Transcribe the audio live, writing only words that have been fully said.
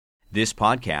This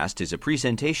podcast is a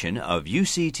presentation of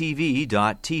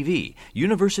UCTV.tv,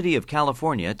 University of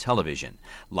California Television.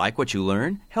 Like what you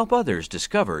learn? Help others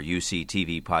discover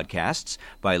UCTV podcasts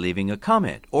by leaving a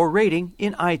comment or rating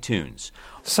in iTunes.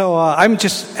 So I'm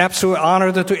just absolutely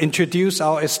honored to introduce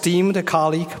our esteemed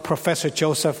colleague, Professor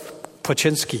Joseph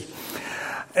Paczynski.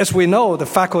 As we know, the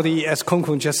faculty, as Kun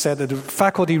Kun just said, the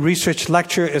faculty research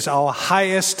lecture is our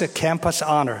highest campus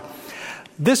honor.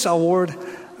 This award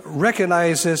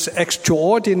recognizes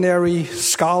extraordinary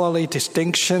scholarly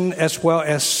distinction as well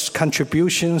as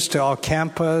contributions to our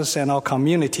campus and our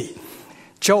community.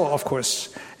 Joe, of course,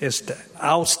 is the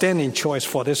outstanding choice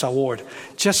for this award.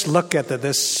 Just look at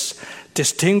this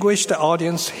distinguished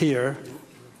audience here.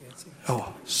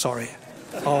 Oh, sorry.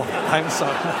 Oh, I'm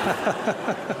sorry.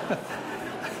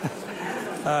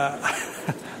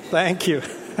 Thank you.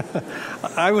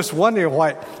 I was wondering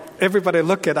why everybody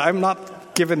look at, I'm not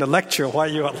giving a lecture while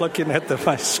you are looking at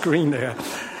my screen there.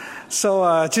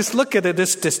 So just look at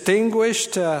this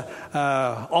distinguished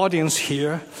audience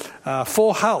here,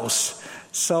 full house.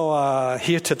 So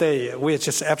here today, we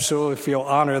just absolutely feel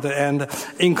honored, and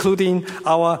including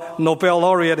our Nobel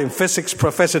laureate in physics,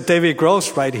 Professor David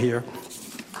Gross, right here.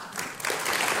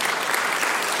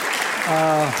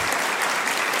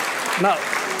 Now,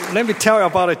 let me tell you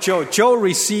about Joe. Joe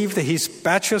received his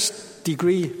bachelor's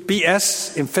degree,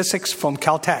 BS in physics from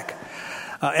Caltech,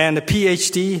 and a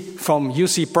PhD from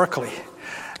UC Berkeley.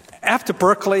 After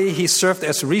Berkeley, he served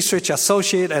as research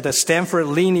associate at the Stanford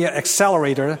Linear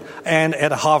Accelerator and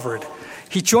at Harvard.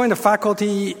 He joined the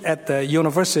faculty at the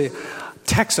University of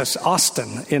Texas,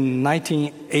 Austin in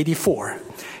 1984.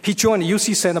 He joined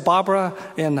UC Santa Barbara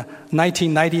in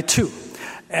 1992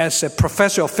 as a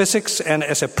professor of physics and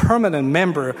as a permanent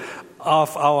member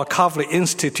of our Kavli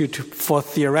Institute for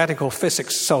Theoretical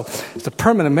Physics. So he's a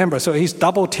permanent member, so he's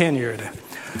double tenured.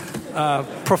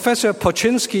 Professor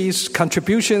Paczynski's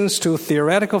contributions to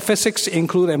theoretical physics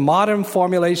include a modern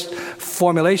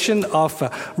formulation of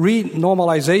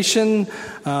renormalization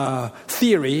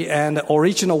theory and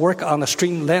original work on the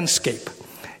string landscape.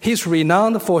 He's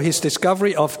renowned for his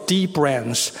discovery of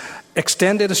D-branes,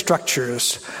 extended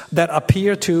structures that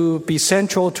appear to be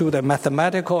central to the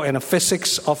mathematical and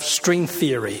physics of string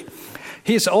theory.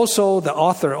 He is also the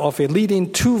author of a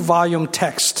leading 2-volume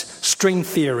text, String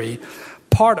Theory,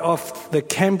 part of the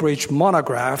Cambridge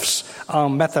monographs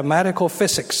on mathematical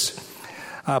physics,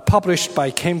 published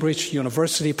by Cambridge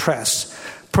University Press.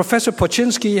 Professor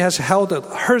Paczynski has held a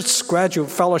Hertz Graduate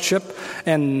Fellowship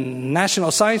and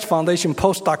National Science Foundation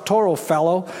Postdoctoral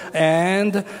Fellow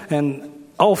and an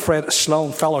Alfred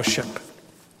Sloan Fellowship.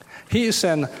 He is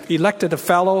an elected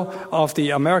fellow of the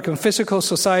American Physical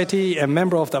Society, a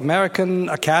member of the American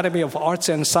Academy of Arts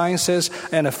and Sciences,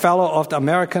 and a fellow of the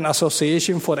American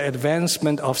Association for the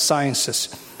Advancement of Sciences.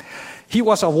 He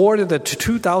was awarded the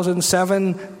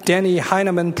 2007 Danny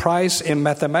Heinemann Prize in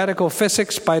Mathematical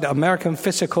Physics by the American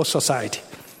Physical Society.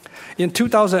 In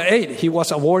 2008, he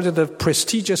was awarded the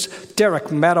prestigious Derrick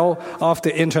Medal of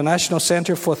the International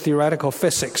Center for Theoretical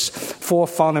Physics for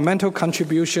fundamental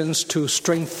contributions to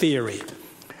string theory.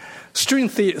 String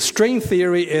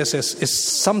theory is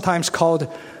sometimes called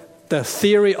the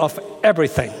theory of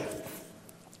everything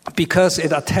because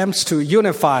it attempts to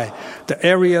unify the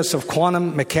areas of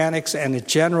quantum mechanics and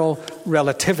general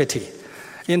relativity.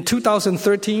 In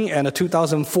 2013 and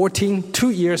 2014, 2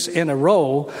 years in a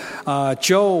row,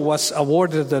 Joe was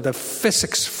awarded the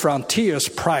Physics Frontiers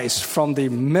Prize from the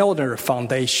Milner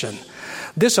Foundation.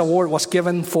 This award was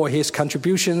given for his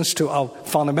contributions to our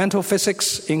fundamental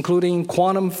physics, including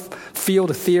quantum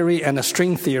field theory and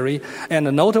string theory,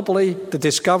 and notably the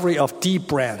discovery of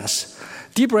D-branes.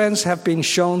 D-branes have been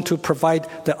shown to provide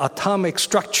the atomic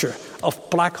structure of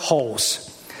black holes.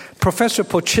 Professor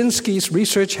Paczynski's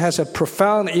research has a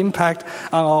profound impact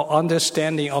on our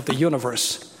understanding of the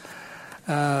universe.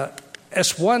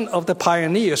 As one of the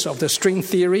pioneers of the string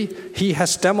theory, he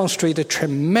has demonstrated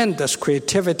tremendous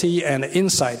creativity and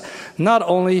insight, not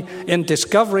only in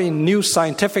discovering new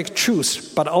scientific truths,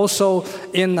 but also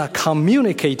in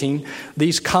communicating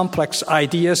these complex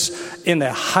ideas in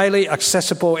a highly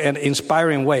accessible and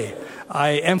inspiring way.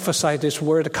 I emphasize this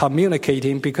word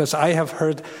communicating because I have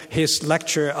heard his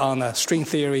lecture on string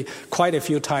theory quite a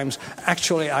few times.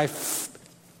 Actually, I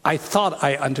thought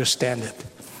I understand it.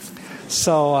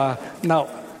 So now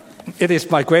it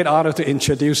is my great honor to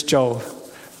introduce Joe.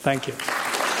 Thank you.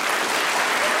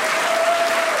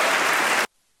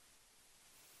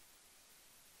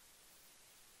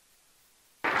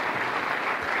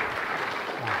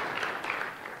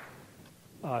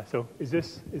 So is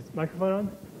the microphone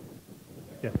on?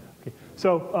 Yeah. Okay.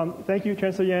 So thank you,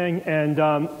 Chancellor Yang. And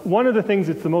one of the things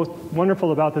that's the most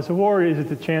wonderful about this award is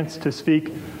it's a chance to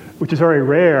speak, which is very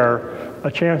rare,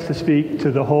 a chance to speak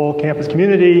to the whole campus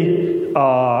community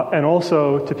and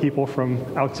also to people from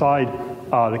outside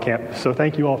the campus. So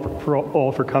thank you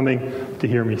all for coming to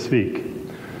hear me speak.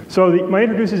 So my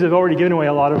introducers have already given away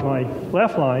a lot of my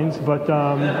laugh lines, but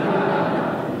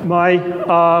my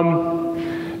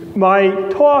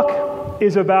talk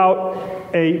is about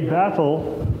a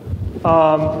battle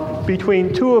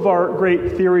between two of our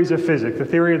great theories of physics, the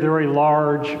theory of the very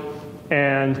large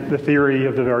and the theory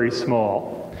of the very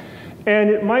small. And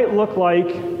it might look like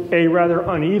a rather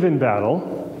uneven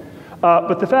battle,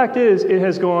 but the fact is it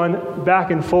has gone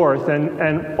back and forth,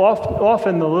 and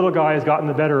often the little guy has gotten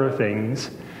the better of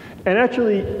things. And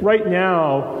actually, right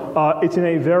now, it's in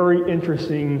a very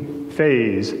interesting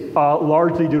phase,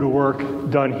 largely due to work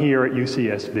done here at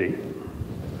UCSB.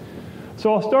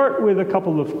 So I'll start with a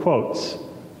couple of quotes.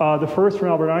 The first from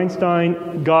Albert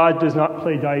Einstein: God does not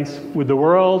play dice with the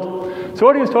world. So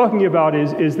what he was talking about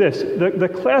is this. The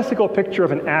classical picture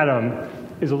of an atom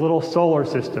is a little solar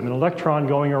system, an electron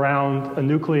going around a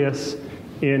nucleus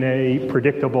in a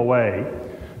predictable way.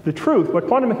 The truth, what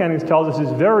quantum mechanics tells us,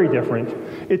 is very different.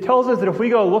 It tells us that if we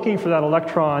go looking for that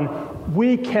electron,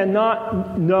 we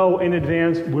cannot know in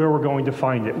advance where we're going to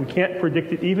find it. We can't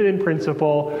predict it, even in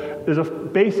principle. There's a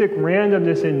basic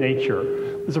randomness in nature.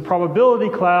 There's a probability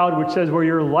cloud which says where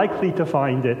you're likely to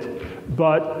find it,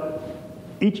 but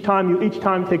each time you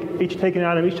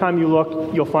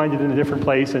look, you'll find it in a different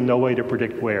place and no way to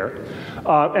predict where.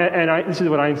 This is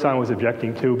what Einstein was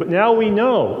objecting to. But now we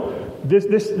know this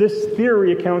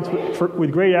theory accounts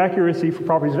with great accuracy for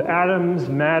properties of atoms,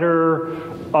 matter.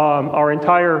 Our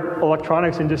entire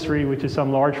electronics industry, which is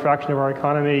some large fraction of our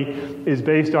economy, is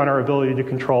based on our ability to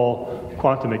control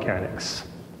quantum mechanics.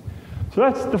 So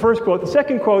that's the first quote. The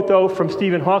second quote, though, from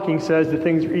Stephen Hawking says that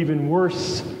things are even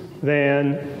worse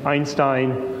than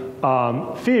Einstein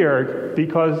feared,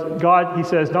 because God, he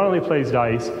says, not only plays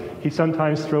dice, he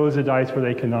sometimes throws the dice where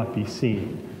they cannot be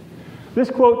seen.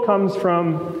 This quote comes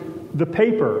from the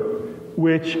paper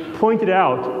which pointed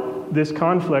out this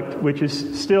conflict, which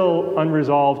is still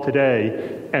unresolved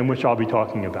today, and which I'll be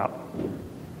talking about.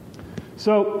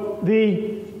 So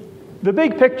the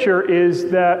big picture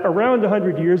is that around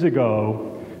 100 years ago,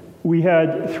 we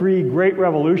had three great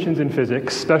revolutions in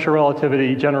physics: special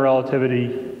relativity, general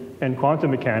relativity, and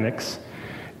quantum mechanics.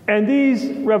 And these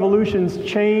revolutions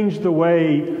changed the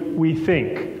way we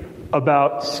think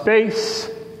about space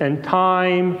and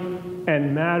time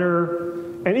and matter,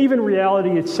 and even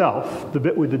reality itself, the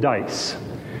bit with the dice.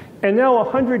 And now,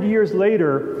 100 years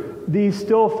later, these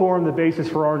still form the basis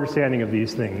for our understanding of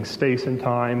these things: space and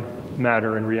time,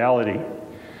 matter and reality.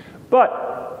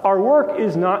 But our work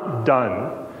is not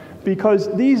done, because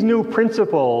these new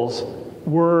principles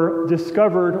were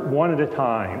discovered one at a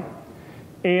time.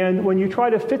 And when you try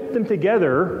to fit them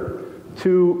together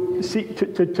to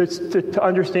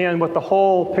understand what the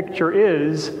whole picture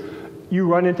is, you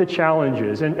run into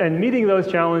challenges. And meeting those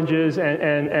challenges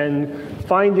and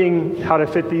finding how to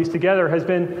fit these together has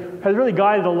really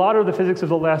guided a lot of the physics of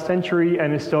the last century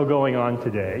and is still going on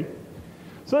today.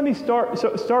 So let me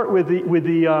start with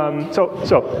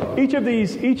each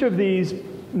of these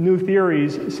new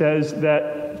theories says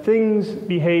that things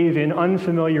behave in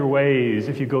unfamiliar ways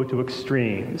if you go to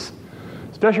extremes.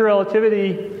 Special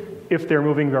relativity, if they're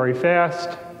moving very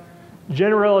fast;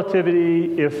 general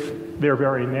relativity, if they're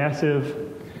very massive;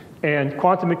 and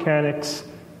quantum mechanics,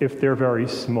 if they're very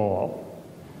small.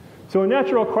 So a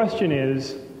natural question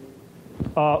is,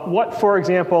 what, for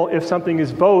example, if something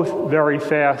is both very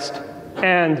fast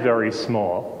and very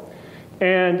small?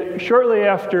 And shortly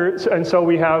after, and so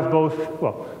we have both,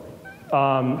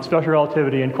 special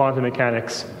relativity and quantum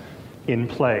mechanics in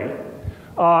play.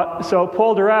 So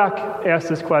Paul Dirac asked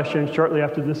this question shortly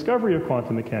after the discovery of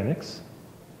quantum mechanics.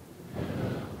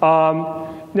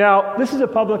 Now, this is a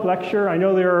public lecture. I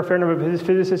know there are a fair number of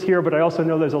physicists here, but I also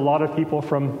know there's a lot of people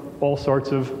from all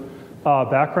sorts of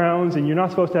backgrounds, and you're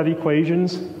not supposed to have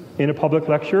equations in a public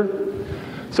lecture.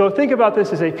 So think about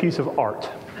this as a piece of art.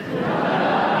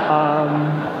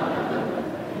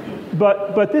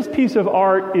 But this piece of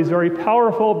art is very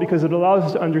powerful because it allows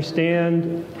us to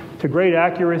understand to great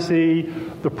accuracy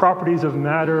the properties of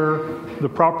matter, the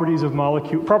properties of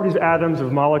properties of atoms,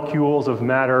 of molecules, of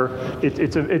matter.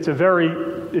 It's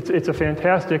a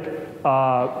fantastic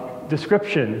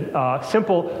description, a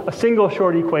single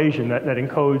short equation that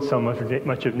encodes so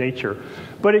much of nature.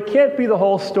 But it can't be the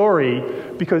whole story,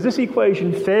 because this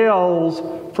equation fails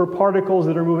for particles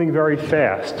that are moving very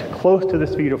fast, close to the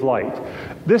speed of light.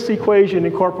 This equation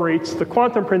incorporates the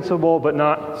quantum principle, but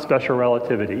not special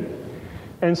relativity.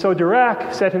 And so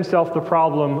Dirac set himself the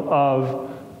problem of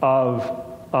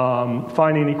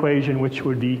finding an equation which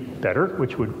would be better,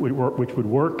 which would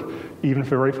work even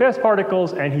for very fast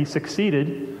particles, and he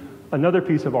succeeded. Another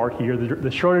piece of art here, the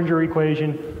Schrödinger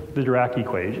equation, the Dirac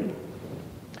equation.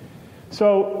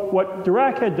 So what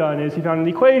Dirac had done is he found an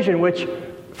equation which,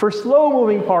 for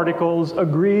slow-moving particles,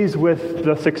 agrees with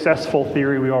the successful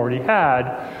theory we already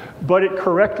had, but it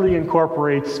correctly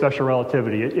incorporates special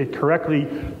relativity. It correctly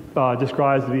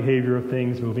describes the behavior of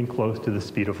things moving close to the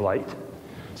speed of light.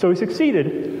 So he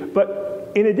succeeded,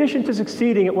 but in addition to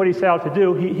succeeding at what he set out to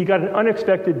do, he got an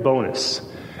unexpected bonus.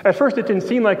 At first, it didn't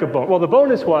seem like a bonus. Well, the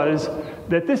bonus was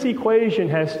that this equation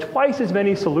has twice as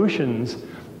many solutions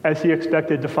as he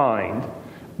expected to find.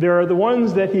 There are the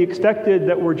ones that he expected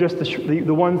that were just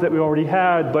the ones that we already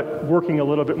had, but working a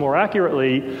little bit more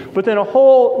accurately, but then a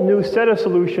whole new set of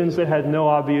solutions that had no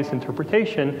obvious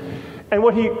interpretation. And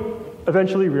what he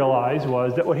eventually realized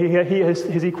was that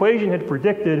his equation had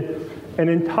predicted an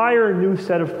entire new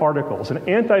set of particles, an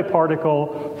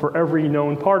antiparticle for every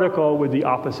known particle with the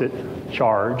opposite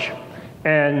charge.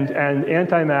 And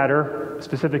antimatter,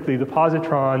 specifically the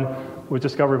positron, was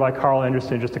discovered by Carl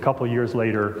Anderson just a couple of years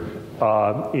later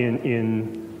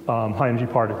in high-energy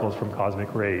particles from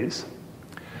cosmic rays.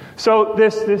 So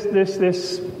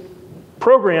this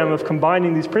program of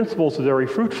combining these principles is very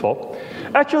fruitful.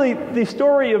 Actually, the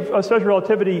story of special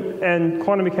relativity and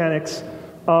quantum mechanics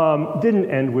didn't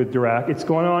end with Dirac. It's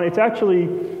going on. It's actually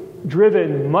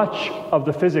driven much of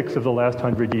the physics of the last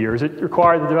 100 years. It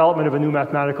required the development of a new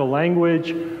mathematical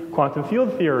language, quantum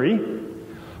field theory,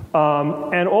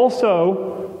 and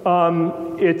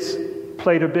also it's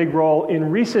played a big role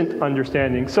in recent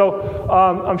understanding. So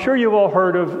I'm sure you've all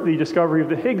heard of the discovery of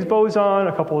the Higgs boson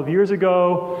a couple of years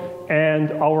ago,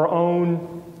 and our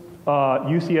own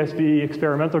UCSB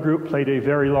experimental group played a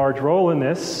very large role in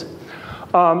this.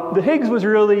 The Higgs was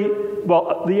really,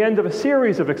 the end of a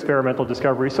series of experimental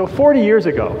discoveries. So 40 years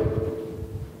ago,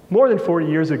 more than 40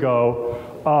 years ago,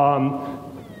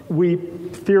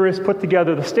 theorists put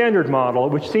together the Standard Model,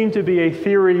 which seemed to be a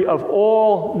theory of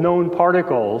all known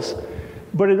particles,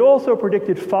 but it also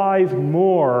predicted 5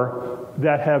 more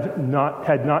that had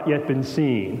not yet been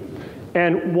seen.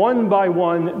 And one by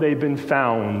one, they've been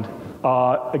found.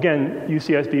 Again,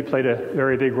 UCSB played a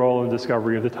very big role in the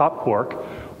discovery of the top quark.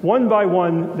 One by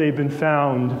one, they've been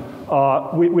found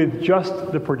with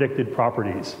just the predicted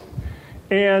properties.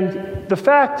 And the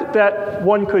fact that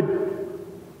one could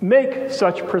make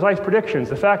such precise predictions,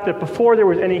 the fact that before there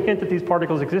was any hint that these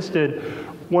particles existed,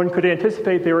 one could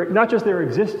anticipate not just their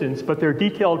existence, but their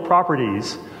detailed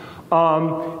properties,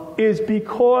 is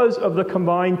because of the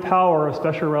combined power of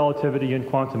special relativity and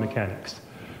quantum mechanics.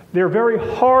 They're very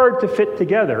hard to fit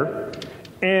together,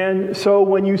 and so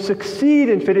when you succeed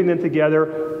in fitting them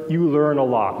together, you learn a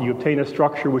lot. You obtain a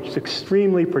structure which is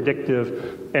extremely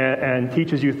predictive and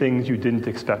teaches you things you didn't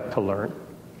expect to learn.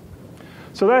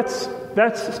 So that's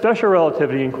special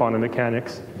relativity in quantum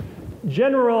mechanics.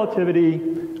 General relativity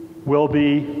will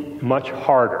be much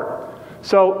harder.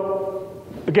 So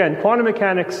again, quantum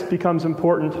mechanics becomes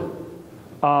important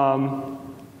for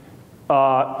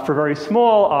very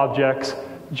small objects.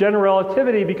 General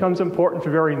relativity becomes important for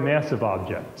very massive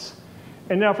objects.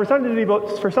 And now for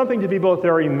something to be both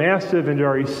very massive and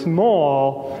very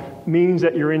small means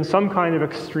that you're in some kind of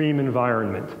extreme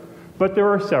environment. But there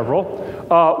are several.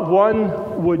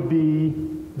 One would be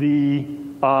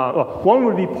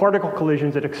particle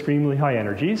collisions at extremely high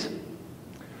energies.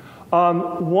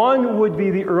 One would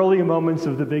be the early moments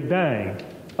of the Big Bang.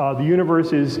 The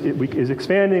universe is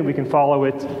expanding. We can follow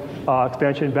its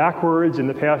expansion backwards. In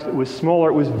the past, it was smaller.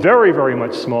 It was very, very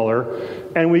much smaller.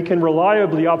 And we can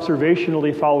reliably,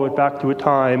 observationally follow it back to a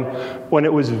time when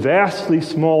it was vastly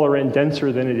smaller and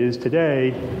denser than it is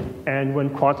today, and when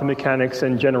quantum mechanics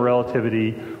and general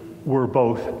relativity were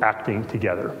both acting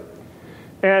together.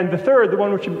 And the third, the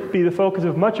one which would be the focus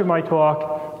of much of my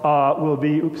talk, will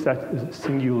be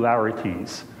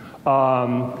singularities.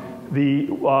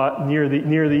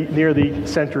 Near the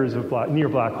centers of near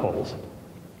black holes.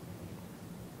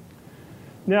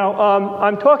 Now,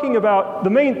 I'm talking about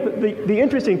the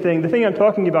interesting thing. The thing I'm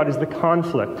talking about is the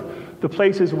conflict, the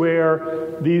places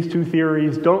where these two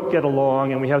theories don't get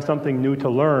along, and we have something new to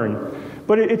learn.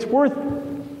 But it's worth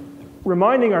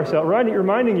reminding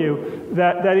you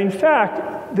that in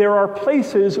fact there are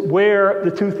places where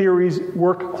the two theories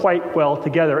work quite well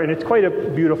together, and it's quite a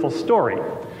beautiful story.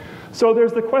 So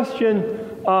there's the question,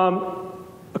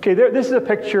 this is a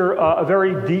picture, a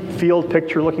very deep field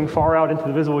picture looking far out into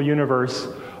the visible universe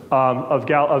of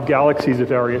galaxies of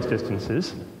various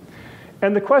distances.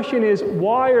 And the question is,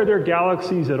 why are there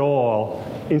galaxies at all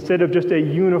instead of just a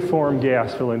uniform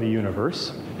gas filling the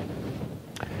universe?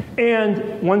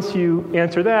 And once you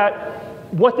answer that,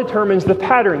 what determines the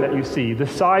pattern that you see, the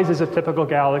sizes of typical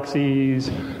galaxies,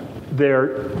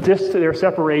 their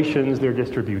separations, their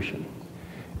distribution?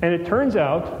 And it turns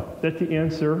out that the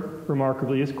answer,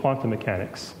 remarkably, is quantum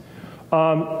mechanics.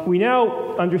 We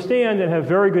now understand and have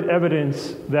very good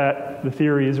evidence that the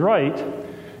theory is right,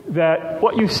 that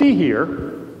what you see here,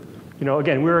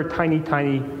 again, we're a tiny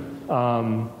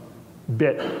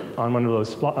bit on one of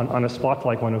those on a spot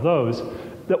like one of those.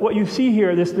 That what you see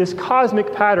here, this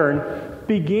cosmic pattern,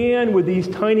 began with these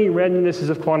tiny randomnesses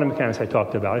of quantum mechanics I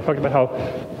talked about. I talked about how,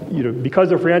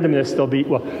 because of randomness,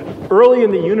 early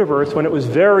in the universe when it was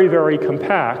very, very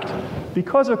compact,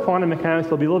 because of quantum mechanics,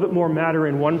 there'll be a little bit more matter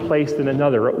in one place than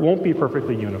another. It won't be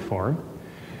perfectly uniform.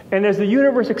 And as the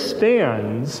universe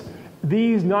expands,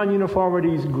 these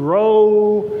non-uniformities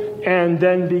grow and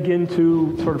then begin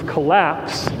to sort of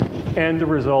collapse, and the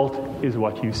result is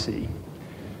what you see.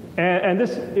 And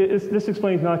this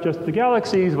explains not just the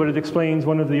galaxies, but it explains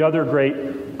one of the other great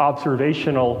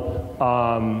observational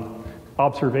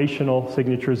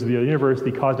signatures of the universe,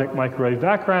 the cosmic microwave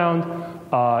background.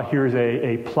 Here's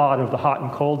a plot of the hot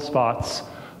and cold spots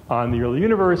on the early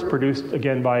universe, produced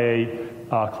again by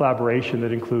a collaboration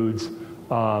that includes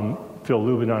Phil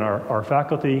Lubin on our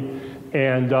faculty,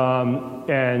 and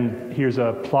here's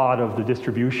a plot of the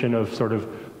distribution of sort of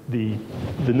the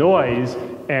noise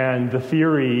and the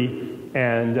theory,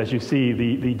 and as you see,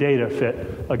 the data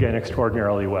fit again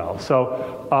extraordinarily well.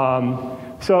 So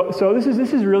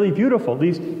this is really beautiful.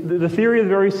 The theory of the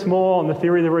very small and the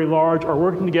theory of the very large are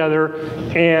working together,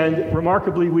 and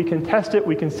remarkably, we can test it.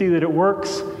 We can see that it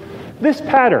works. This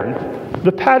pattern,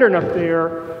 the pattern up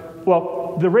there,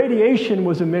 well, the radiation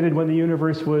was emitted when the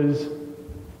universe was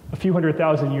a few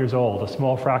 100,000 years old, a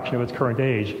small fraction of its current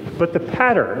age. But the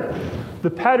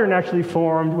pattern actually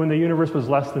formed when the universe was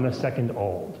less than a second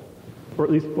old, or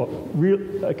at least,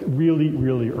 really,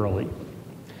 really early.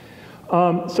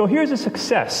 So here's a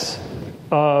success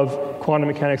of quantum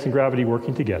mechanics and gravity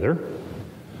working together.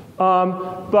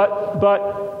 But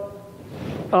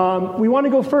we want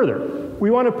to go further. We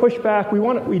want to push back.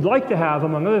 We'd like to have,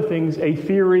 among other things, a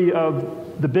theory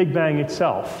of the Big Bang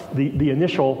itself, the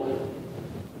initial,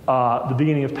 the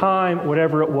beginning of time,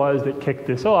 whatever it was that kicked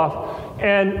this off.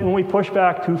 And when we push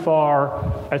back too far,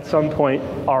 at some point,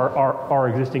 our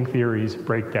existing theories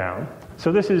break down.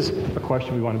 So this is a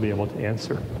question we want to be able to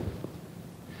answer.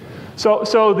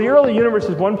 So the early universe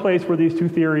is one place where these two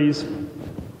theories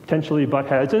potentially butt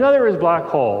heads. Another is black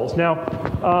holes. Now,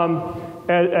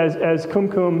 as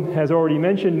Kumkum has already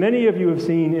mentioned, many of you have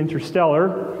seen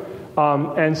Interstellar,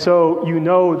 and so you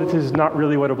know that this is not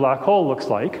really what a black hole looks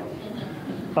like.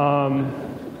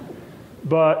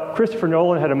 But Christopher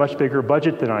Nolan had a much bigger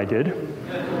budget than I did.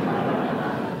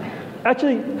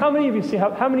 Actually, how many of you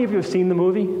have seen the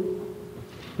movie?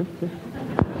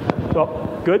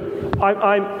 Well, good.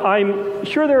 I'm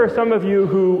sure there are some of you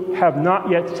who have not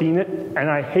yet seen it, and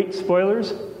I hate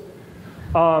spoilers.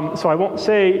 So I won't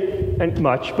say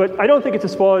much, but I don't think it's a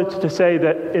spoiler to say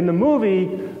that in the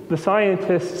movie, the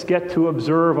scientists get to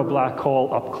observe a black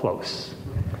hole up close.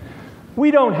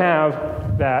 We don't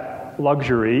have that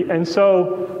luxury, and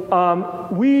so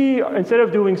we, instead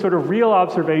of doing sort of real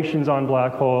observations on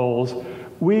black holes,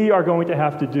 we are going to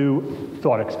have to do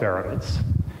thought experiments.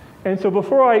 And so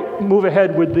before I move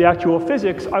ahead with the actual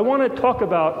physics, I want to talk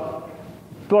about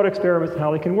thought experiments and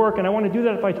how they can work, and I want to do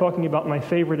that by talking about my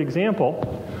favorite example,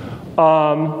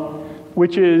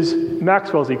 which is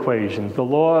Maxwell's equations, the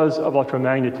laws of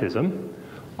electromagnetism.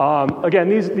 Again,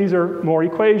 these are more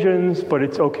equations, but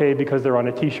it's okay because they're on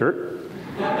a T-shirt.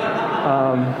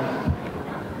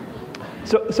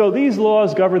 So these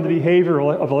laws govern the behavior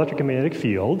of electromagnetic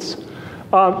fields.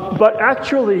 But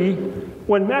actually,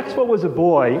 when Maxwell was a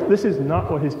boy, this is not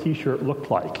what his T-shirt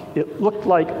looked like. It looked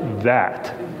like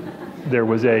that. There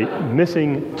was a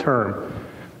missing term.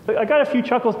 I got a few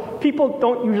chuckles. People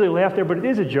don't usually laugh there, but it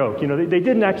is a joke. They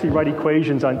didn't actually write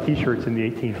equations on T-shirts in the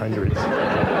 1800s.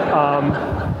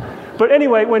 But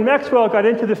anyway, when Maxwell got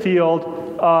into the field,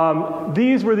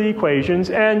 these were the equations,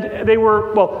 and they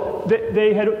were,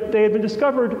 they had been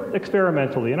discovered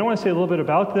experimentally, and I want to say a little bit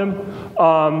about them.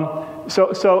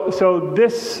 So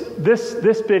this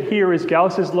bit here is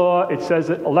Gauss's law. It says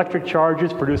that electric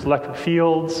charges produce electric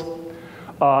fields.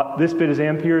 This bit is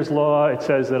Ampere's law. It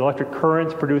says that electric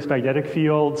currents produce magnetic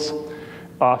fields.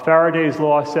 Faraday's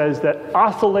law says that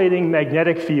oscillating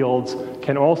magnetic fields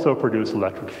can also produce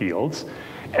electric fields.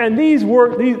 And these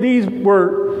were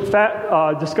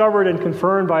discovered and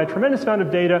confirmed by a tremendous amount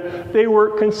of data. They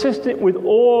were consistent with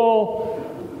all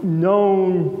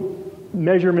known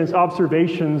measurements,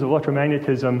 observations of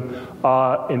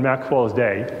electromagnetism in Maxwell's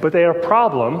day. But they had a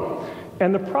problem,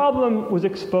 and the problem was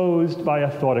exposed by a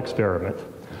thought experiment.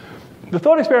 The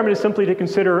thought experiment is simply to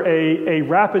consider a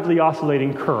rapidly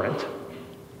oscillating current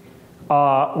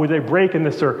with a break in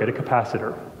the circuit, a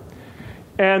capacitor.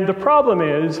 And the problem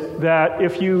is that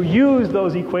if you use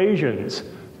those equations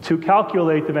to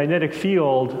calculate the magnetic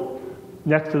field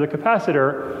next to the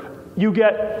capacitor, you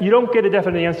don't get a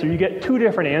definite answer. You get two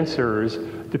different answers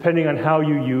depending on how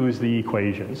you use the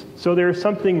equations. So there's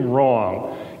something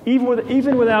wrong.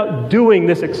 Even without doing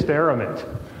this experiment,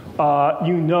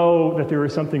 you know that there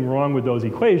is something wrong with those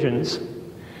equations.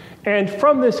 And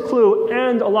from this clue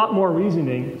and a lot more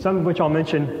reasoning, some of which I'll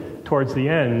mention towards the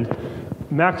end,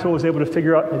 Maxwell was able to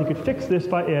figure out that he could fix this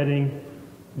by adding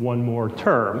one more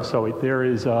term. So there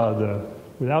is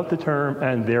without the term,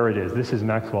 and there it is. This is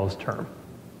Maxwell's term.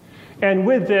 And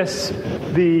with this,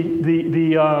 the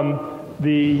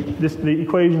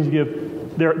equations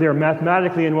give, they're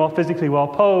mathematically and physically well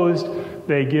posed.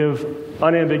 They give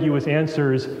unambiguous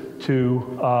answers to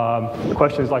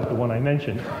questions like the one I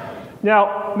mentioned.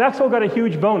 Now, Maxwell got a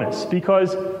huge bonus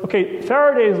because,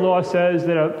 Faraday's law says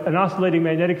that an oscillating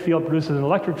magnetic field produces an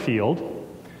electric field.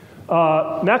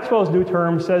 Maxwell's new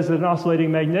term says that an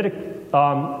oscillating magnetic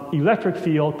electric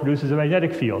field produces a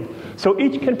magnetic field. So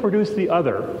each can produce the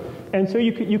other. And so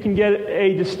you can get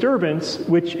a disturbance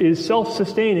which is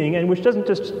self-sustaining and which doesn't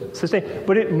just sustain,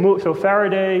 but it moves. So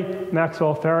Faraday,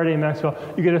 Maxwell,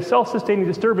 you get a self-sustaining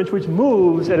disturbance which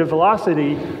moves at a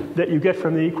velocity that you get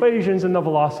from the equations, and the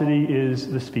velocity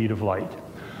is the speed of light.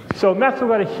 So Maxwell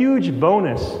got a huge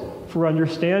bonus for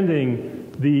understanding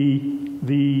the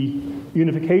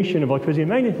unification of electricity and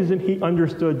magnetism. He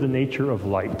understood the nature of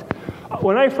light.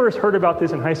 When I first heard about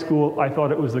this in high school, I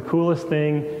thought it was the coolest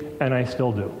thing, and I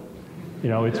still do.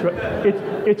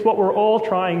 It's what we're all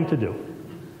trying to do.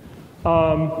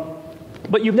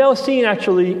 But you've now seen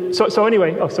actually. So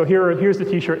anyway, here's the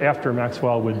T-shirt after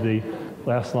Maxwell with the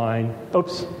last line.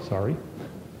 Oops, sorry.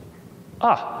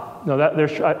 No,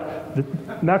 this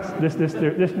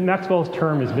Maxwell's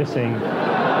term is missing.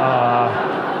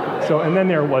 And then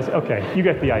there was. Okay, you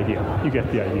get the idea.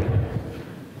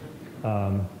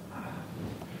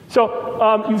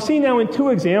 You've seen now in two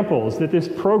examples that this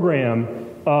program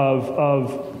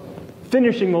of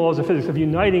finishing the laws of physics, of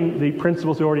uniting the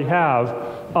principles we already have,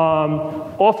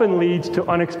 often leads to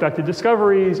unexpected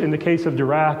discoveries. In the case of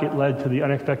Dirac, it led to the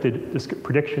unexpected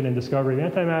prediction and discovery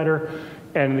of antimatter.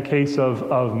 And in the case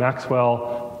of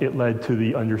Maxwell, it led to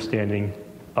the understanding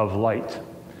of light.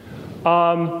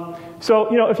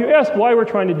 If you ask why we're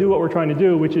trying to do what we're trying to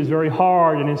do, which is very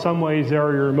hard and in some ways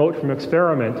very remote from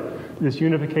experiment, this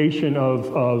unification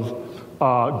of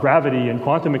gravity and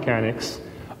quantum mechanics,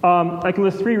 I can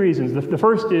list three reasons. The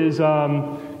first is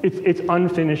it's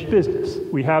unfinished business.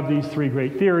 We have these three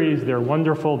great theories. They're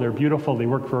wonderful. They're beautiful. They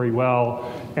work very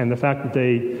well. And the fact that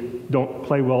they don't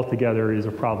play well together is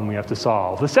a problem we have to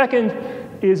solve. The second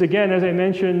is, again, as I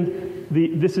mentioned,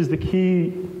 this is the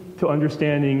key to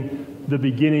understanding the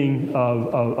beginning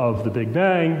of the Big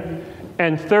Bang.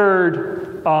 And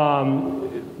third,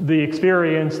 the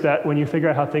experience that when you figure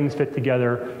out how things fit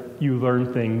together, you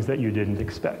learn things that you didn't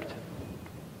expect.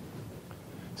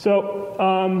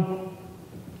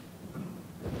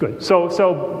 Good.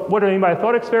 So what do I mean by a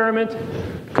thought experiment?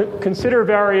 Consider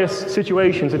various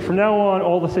situations, and from now on,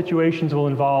 all the situations will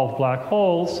involve black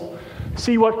holes.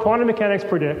 See what quantum mechanics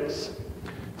predicts,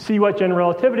 see what general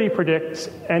relativity predicts,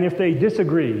 and if they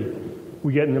disagree,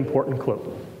 we get an important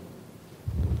clue.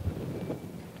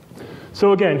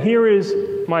 So again, here is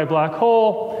my black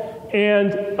hole.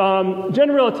 And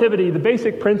general relativity, the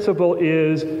basic principle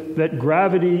is that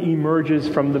gravity emerges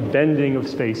from the bending of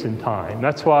space and time.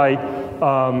 That's why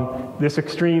this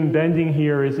extreme bending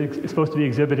here is supposed to be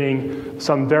exhibiting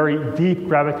some very deep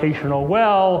gravitational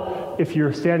well. If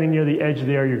you're standing near the edge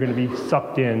there, you're going to be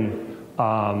sucked in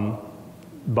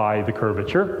by the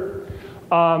curvature.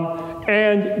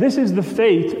 And this is the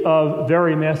fate of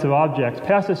very massive objects.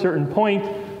 Past a certain point,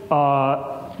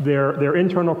 their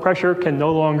internal pressure can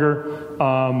no longer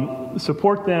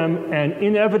support them, and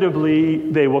inevitably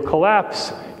they will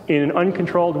collapse in an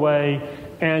uncontrolled way.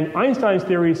 And Einstein's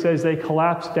theory says they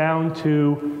collapse down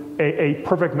to a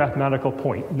perfect mathematical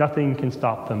point. Nothing can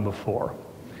stop them before.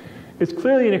 It's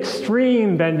clearly an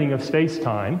extreme bending of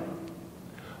space-time.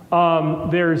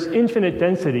 there's infinite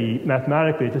density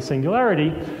mathematically at the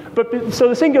singularity. So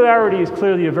the singularity is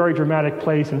clearly a very dramatic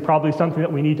place and probably something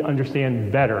that we need to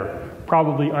understand better.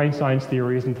 Probably Einstein's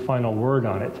theory isn't the final word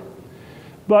on it.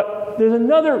 But there's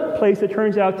another place that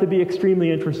turns out to be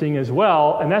extremely interesting as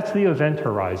well, and that's the event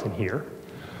horizon here.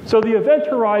 So the event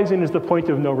horizon is the point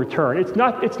of no return. It's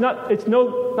not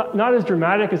as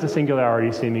dramatic as the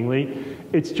singularity, seemingly.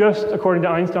 It's just, according to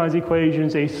Einstein's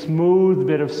equations, a smooth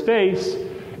bit of space.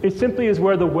 It simply is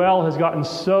where the well has gotten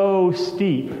so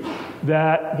steep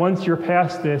that once you're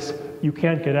past this, you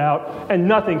can't get out, and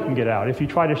nothing can get out. If you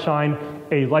try to shine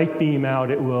a light beam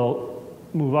out, it will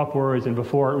move upwards, and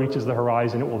before it reaches the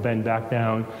horizon, it will bend back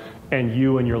down, and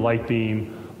you and your light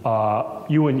beam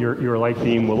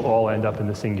will all end up in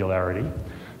the singularity.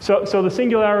 So the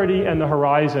singularity and the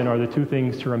horizon are the two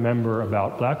things to remember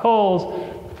about black holes.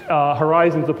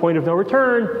 Horizon's the point of no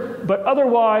return, but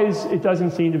otherwise it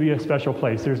doesn't seem to be a special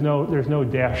place. There's no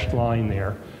dashed line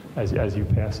there as you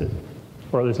pass it,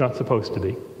 or there's not supposed to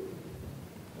be.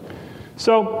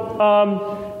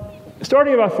 So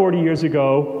starting about 40 years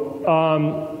ago,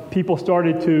 people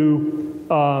started to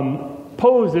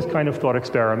pose this kind of thought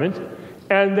experiment.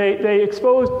 And they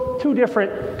exposed two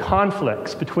different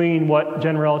conflicts between what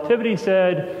general relativity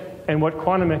said and what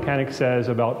quantum mechanics says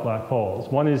about black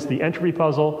holes. One is the entropy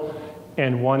puzzle,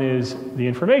 and one is the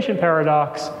information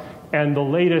paradox. And the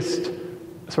latest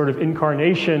sort of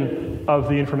incarnation of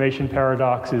the information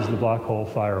paradox is the black hole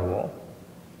firewall.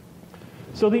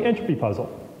 So the entropy puzzle.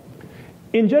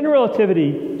 In general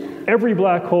relativity, every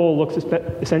black hole looks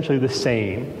essentially the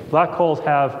same. Black holes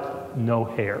have no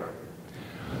hair.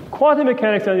 Quantum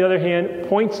mechanics, on the other hand,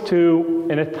 points to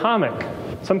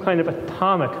some kind of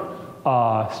atomic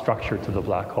structure to the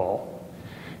black hole.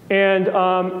 And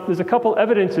there's a couple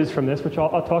evidences from this, which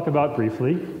I'll talk about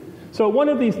briefly. So one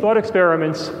of these thought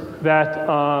experiments that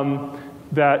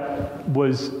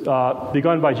was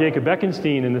begun by Jacob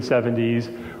Bekenstein in the 70s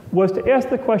was to ask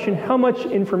the question, how much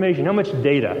information, how much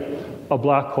data a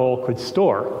black hole could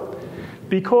store.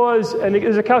 Because, and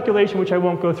there's a calculation which I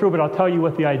won't go through, but I'll tell you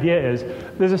what the idea is.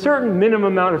 There's a certain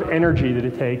minimum amount of energy that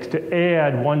it takes to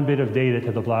add one bit of data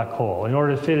to the black hole. In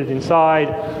order to fit it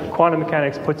inside, quantum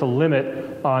mechanics puts a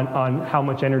limit on how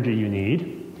much energy you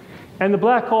need. And the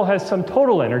black hole has some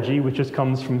total energy, which just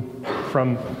comes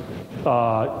from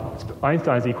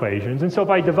Einstein's equations. And so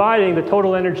by dividing the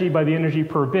total energy by the energy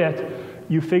per bit,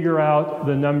 you figure out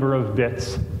the number of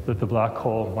bits that the black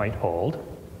hole might hold.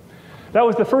 That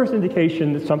was the first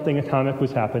indication that something atomic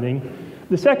was happening.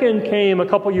 The second came a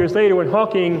couple years later when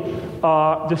Hawking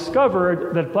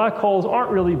discovered that black holes aren't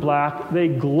really black. They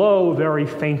glow very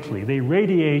faintly. They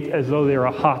radiate as though they're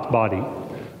a hot body.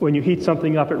 When you heat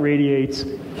something up, it radiates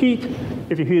heat.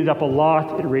 If you heat it up a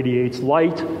lot, it radiates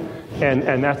light.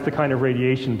 And that's the kind of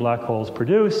radiation black holes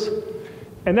produce.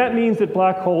 And that means that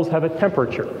black holes have a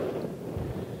temperature.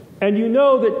 And you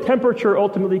know that temperature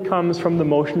ultimately comes from the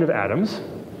motion of atoms.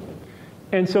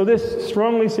 And so this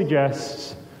strongly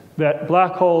suggests that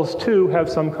black holes, too, have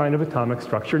some kind of atomic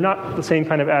structure. Not the same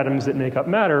kind of atoms that make up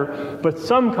matter, but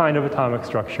some kind of atomic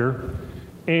structure.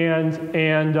 And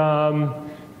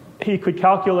he could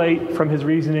calculate from his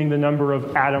reasoning the number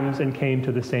of atoms and came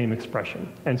to the same expression.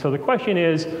 And so the question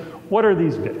is, what are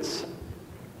these bits?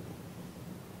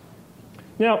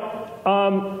 Now,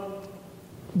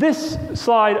 this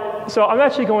slide, so I'm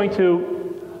actually going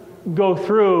to go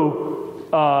through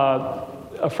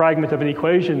a fragment of an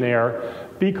equation there,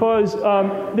 because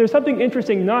there's something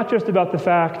interesting not just about the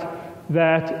fact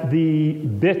that the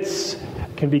bits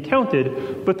can be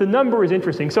counted, but the number is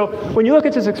interesting. So when you look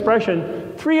at this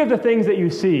expression, three of the things that you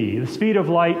see, the speed of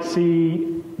light,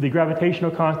 c, the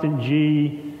gravitational constant,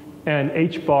 g, and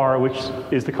h bar, which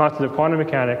is the constant of quantum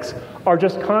mechanics, are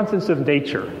just constants of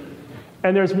nature.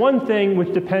 And there's one thing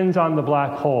which depends on the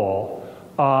black hole.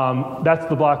 That's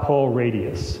the black hole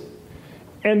radius.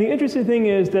 And the interesting thing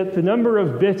is that the number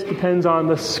of bits depends on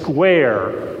the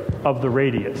square of the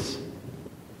radius.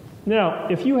 Now,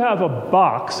 if you have a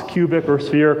box, cubic or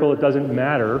spherical, it doesn't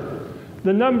matter,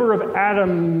 the number of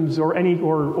atoms or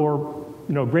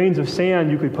grains of sand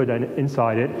you could put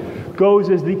inside it goes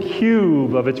as the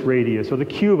cube of its radius, or the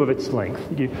cube of its length.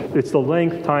 It's the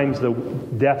length times the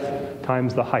depth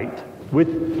times the height,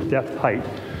 width, depth, height.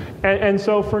 And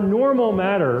so for normal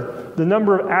matter, the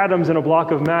number of atoms in a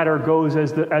block of matter goes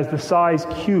as the size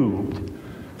cubed.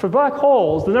 For black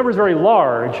holes, the number is very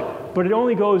large, but it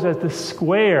only goes as the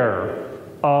square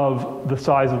of the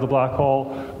size of the black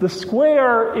hole. The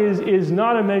square is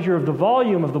not a measure of the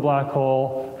volume of the black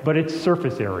hole, but its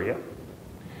surface area.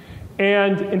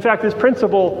 And in fact, this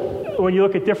principle, when you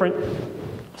look at different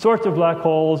sorts of black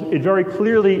holes, it very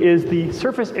clearly is the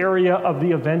surface area of the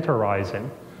event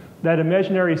horizon, that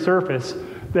imaginary surface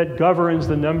that governs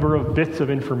the number of bits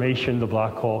of information the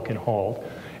black hole can hold.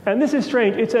 And this is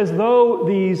strange. It's as though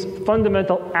these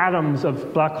fundamental atoms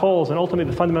of black holes, and ultimately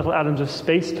the fundamental atoms of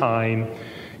space-time,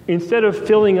 instead of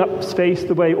filling up space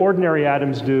the way ordinary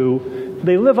atoms do,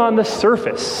 they live on the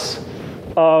surface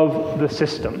of the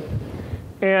system.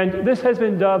 And this has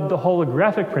been dubbed the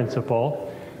holographic principle,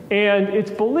 and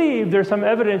it's believed there's some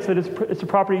evidence that it's a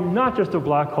property not just of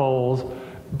black holes,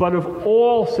 but of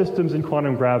all systems in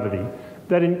quantum gravity.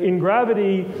 That in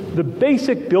gravity, the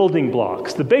basic building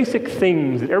blocks, the basic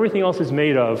things that everything else is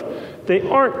made of, they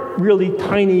aren't really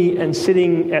tiny and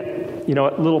sitting at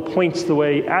little points the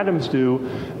way atoms do.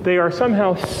 They are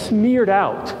somehow smeared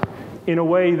out in a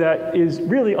way that is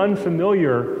really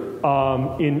unfamiliar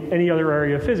in any other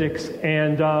area of physics,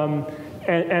 and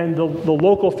the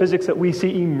local physics that we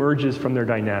see emerges from their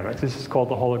dynamics. This is called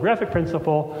the holographic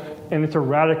principle, and it's a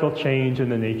radical change in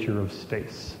the nature of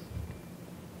space.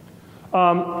 The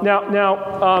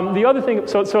other thing,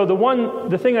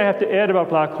 the thing I have to add about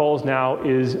black holes now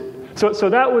is, so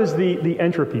that was the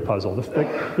entropy puzzle,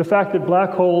 the fact that black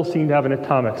holes seem to have an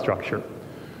atomic structure.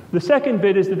 The second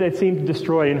bit is that they seem to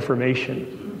destroy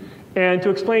information. And to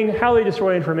explain how they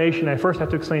destroy information, I first have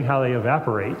to explain how they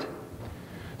evaporate.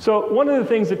 So one of the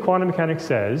things that quantum mechanics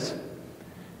says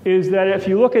is that if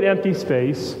you look at empty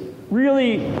space,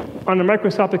 really on a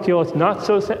microscopic scale, it's not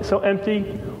so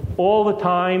empty. All the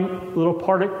time, little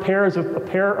pairs of a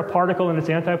particle and its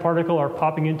antiparticle are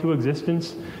popping into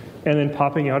existence and then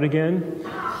popping out again.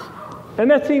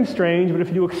 And that seems strange, but if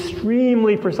you do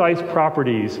extremely precise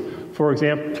properties, for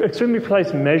example, extremely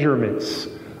precise measurements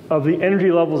of the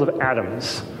energy levels of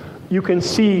atoms, you can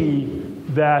see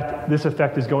that this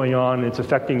effect is going on and it's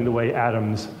affecting the way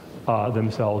atoms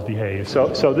themselves behave.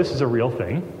 So this is a real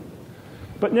thing.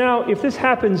 But now, if this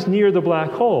happens near the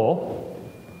black hole,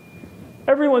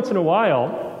 every once in a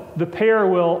while, the pair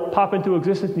will pop into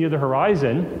existence near the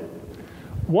horizon.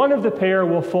 One of the pair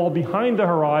will fall behind the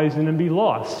horizon and be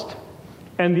lost,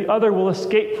 and the other will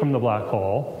escape from the black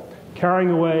hole,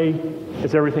 carrying away,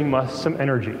 as everything must, some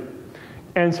energy.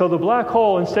 And so the black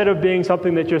hole, instead of being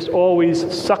something that just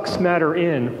always sucks matter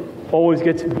in, always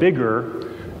gets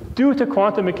bigger, due to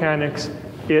quantum mechanics,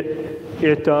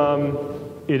 it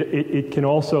can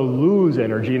also lose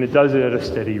energy, and it does it at a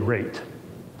steady rate.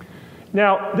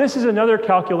 Now, this is another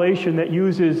calculation that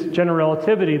uses general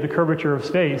relativity, the curvature of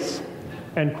space,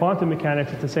 and quantum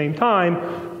mechanics at the same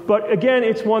time. But again,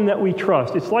 it's one that we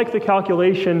trust. It's like the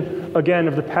calculation, again,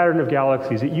 of the pattern of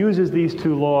galaxies. It uses these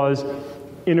two laws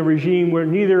in a regime where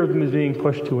neither of them is being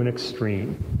pushed to an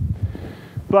extreme.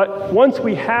 But once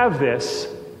we have this,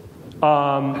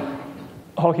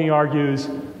 Hawking argues,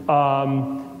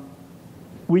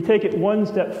 we take it one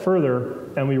step further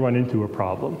and we run into a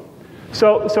problem.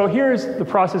 So here's the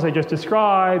process I just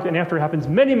described, and after it happens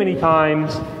many, many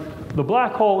times, the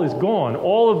black hole is gone.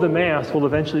 All of the mass will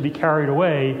eventually be carried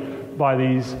away by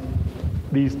these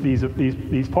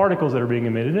particles that are being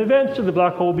emitted, and eventually the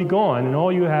black hole will be gone, and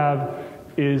all you have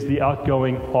is the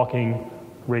outgoing Hawking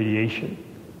radiation.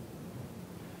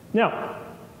 Now,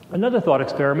 another thought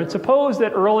experiment. Suppose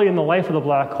that early in the life of the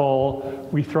black hole,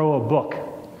 we throw a book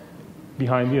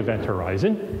behind the event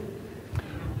horizon.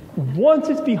 Once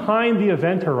it's behind the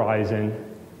event horizon,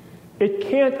 it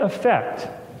can't affect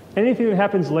anything that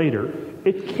happens later.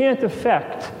 It can't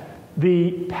affect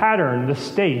the pattern, the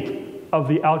state of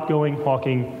the outgoing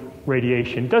Hawking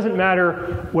radiation. It doesn't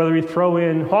matter whether you throw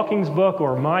in Hawking's book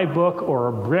or my book or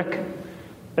a brick.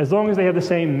 As long as they have the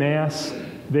same mass,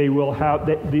 they will have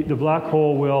the black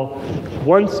hole will,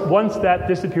 once that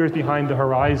disappears behind the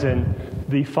horizon,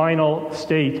 the final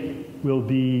state will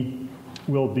be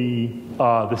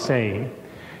the same.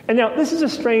 And now, this is a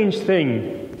strange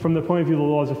thing from the point of view of the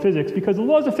laws of physics, because the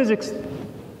laws of physics,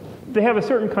 they have a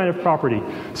certain kind of property.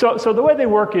 So the way they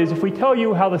work is, if we tell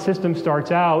you how the system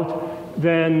starts out,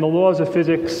 then the laws of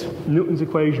physics, Newton's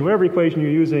equation, whatever equation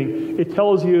you're using, it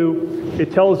tells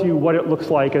you what it looks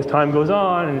like as time goes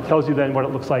on, and it tells you then what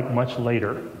it looks like much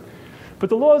later. But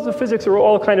the laws of physics are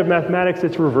all kind of mathematics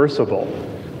that's reversible.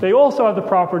 They also have the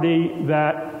property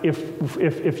that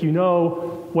if you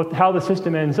know how the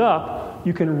system ends up,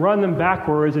 you can run them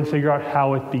backwards and figure out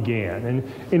how it began. And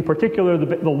in particular,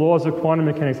 the laws of quantum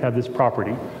mechanics have this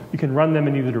property. You can run them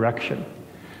in either direction.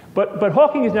 But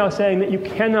Hawking is now saying that you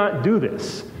cannot do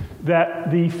this, that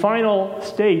the final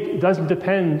state doesn't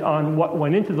depend on what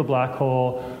went into the black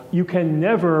hole. You can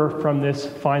never, from this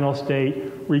final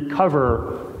state,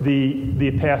 recover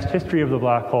the past history of the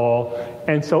black hole,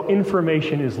 and so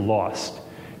information is lost.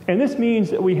 And this means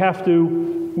that we have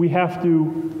to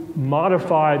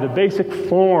modify the basic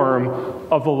form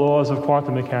of the laws of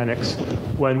quantum mechanics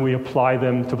when we apply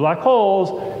them to black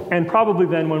holes, and probably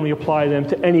then when we apply them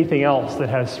to anything else that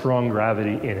has strong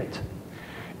gravity in it.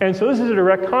 And so this is a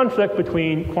direct conflict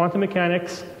between quantum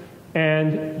mechanics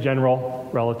and general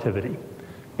relativity.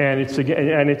 And this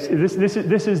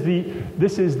is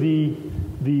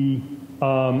the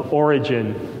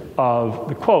origin of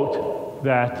the quote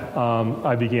that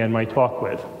I began my talk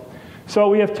with. So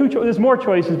we have there's more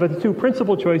choices, but the two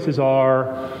principal choices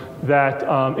are that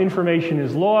information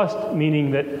is lost,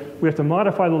 meaning that we have to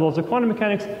modify the laws of quantum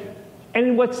mechanics, and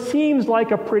in what seems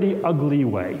like a pretty ugly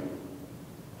way.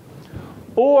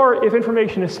 Or if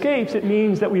information escapes, it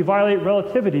means that we violate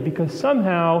relativity because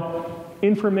somehow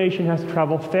information has to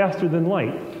travel faster than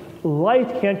light.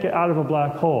 Light can't get out of a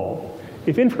black hole.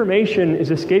 If information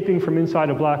is escaping from inside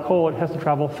a black hole, it has to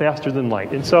travel faster than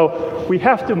light. And so we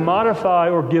have to modify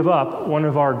or give up one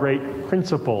of our great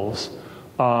principles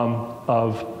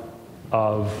of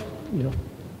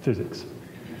physics.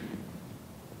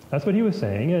 That's what he was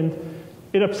saying, and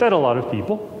it upset a lot of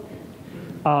people.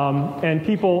 And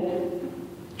people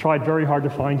tried very hard to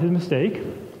find his mistake.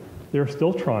 They're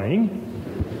still trying.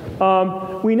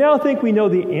 We now think we know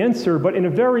the answer, but in a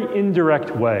very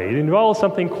indirect way. It involves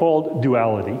something called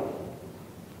duality.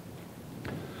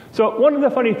 So one of the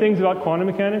funny things about quantum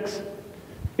mechanics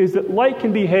is that light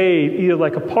can behave either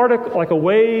like a particle, like a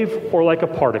wave, or like a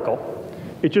particle.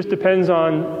 It just depends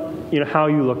on how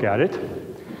you look at it.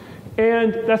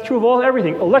 And that's true of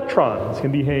everything. Electrons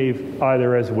can behave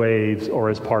either as waves or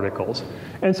as particles.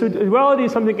 And so duality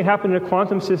is something that can happen in a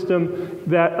quantum system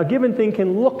that a given thing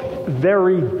can look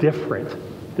very different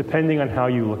depending on how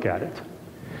you look at it.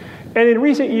 And in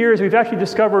recent years, we've actually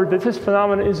discovered that this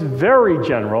phenomenon is very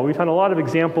general. We've found a lot of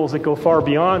examples that go far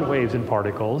beyond waves and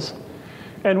particles.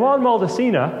 And Juan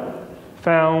Maldacena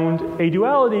found a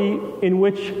duality in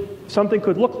which something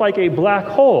could look like a black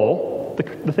hole,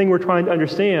 the thing we're trying to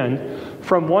understand,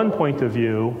 from one point of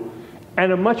view,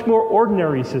 and a much more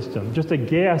ordinary system, just a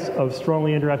gas of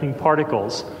strongly interacting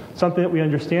particles, something that we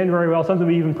understand very well, something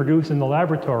we even produce in the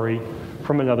laboratory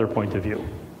from another point of view.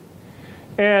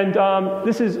 And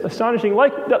this is astonishing.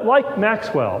 Like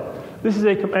Maxwell, this is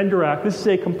a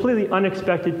completely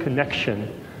unexpected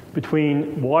connection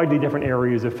between widely different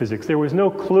areas of physics. There was no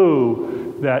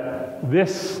clue that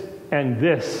this and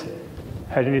this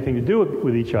had anything to do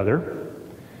with each other.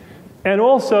 And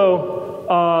also,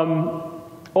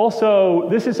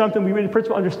 this is something we in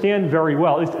principle understand very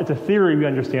well. It's a theory we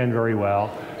understand very well.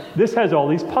 This has all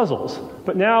these puzzles.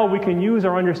 But now we can use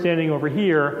our understanding over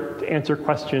here to answer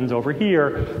questions over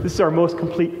here. This is our most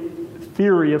complete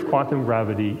theory of quantum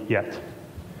gravity yet.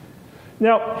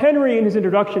 Now, Henry, in his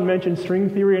introduction, mentioned string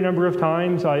theory a number of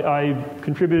times. I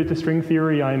contributed to string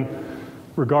theory. I'm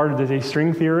regarded as a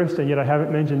string theorist, and yet I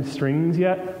haven't mentioned strings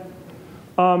yet.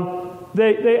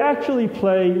 They actually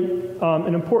play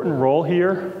an important role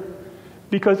here,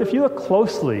 because if you look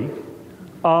closely,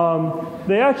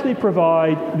 they actually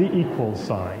provide the equals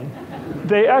sign.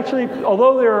 They actually,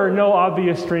 although there are no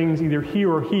obvious strings either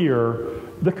here or here,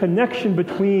 the connection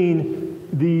between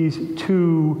these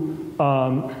two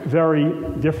very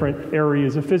different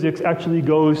areas of physics actually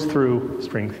goes through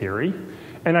string theory.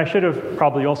 And I should have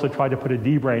probably also tried to put a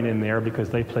D-brane in there because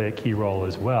they play a key role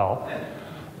as well.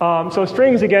 So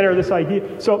strings, again, are this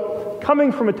idea. So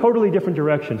coming from a totally different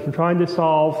direction, from trying to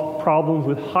solve problems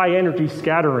with high energy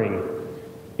scattering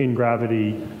in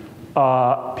gravity,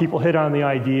 people hit on the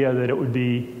idea that it would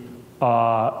be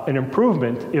an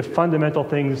improvement if fundamental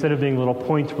things, instead of being little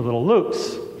points, were little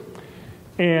loops.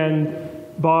 And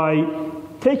by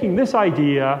taking this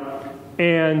idea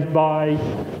and by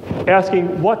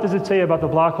asking what does it say about the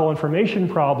black hole information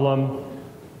problem,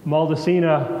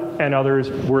 Maldacena and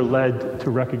others were led to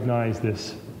recognize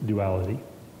this duality.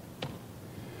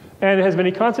 And it has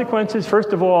many consequences.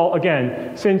 First of all,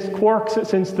 again, since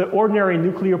the ordinary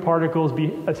nuclear particles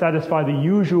satisfy the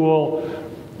usual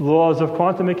laws of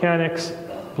quantum mechanics,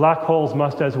 black holes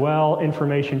must as well.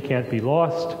 Information can't be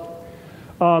lost.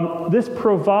 This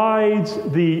provides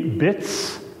the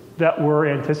bits that were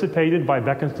anticipated by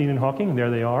Bekenstein and Hawking. There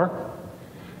they are.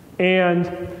 And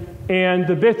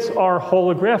the bits are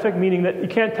holographic, meaning that you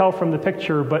can't tell from the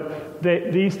picture, but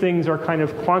these things are kind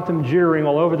of quantum jittering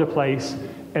all over the place,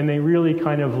 and they really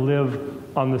kind of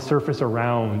live on the surface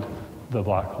around the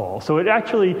black hole. So it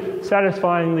actually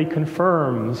satisfyingly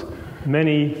confirms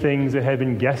many things that had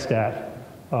been guessed at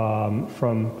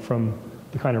from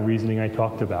the kind of reasoning I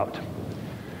talked about.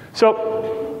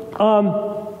 So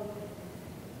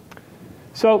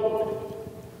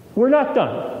we're not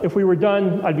done. If we were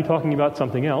done, I'd be talking about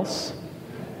something else.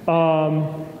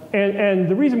 And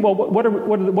the reason, well,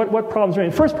 what problems are in?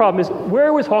 The first problem is,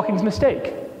 where was Hawking's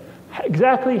mistake?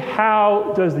 Exactly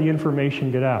how does the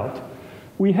information get out?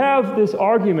 We have this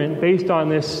argument based on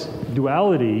this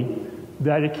duality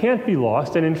that it can't be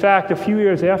lost. And in fact, a few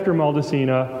years after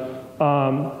Maldacena,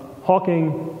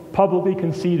 Hawking publicly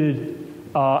conceded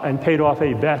and paid off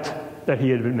a bet that he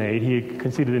had been made. He had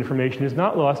conceded information is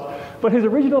not lost. But his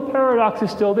original paradox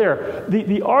is still there.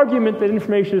 The argument that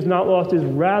information is not lost is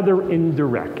rather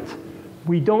indirect.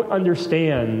 We don't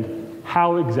understand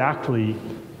how exactly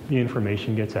the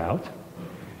information gets out.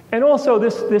 And also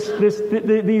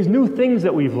these new things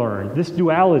that we've learned, this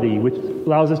duality, which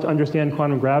allows us to understand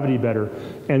quantum gravity better,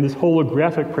 and this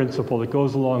holographic principle that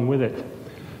goes along with it.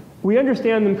 We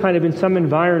understand them kind of in some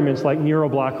environments like near a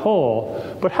black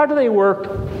hole, but how do they work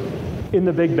in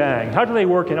the Big Bang? How do they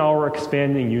work in our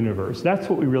expanding universe? That's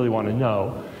what we really want to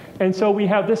know. And so we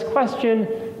have this question,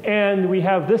 and we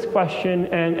have this question,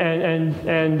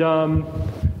 and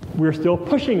we're still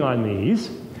pushing on these.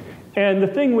 And the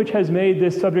thing which has made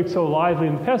this subject so lively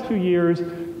in the past few years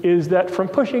is that from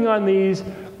pushing on these,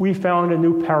 we found a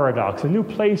new paradox, a new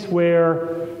place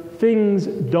where things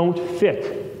don't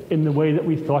fit in the way that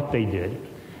we thought they did.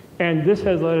 And this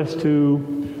has led us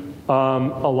to a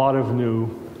lot of new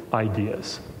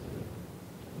ideas.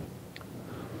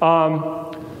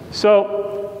 Let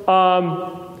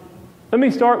me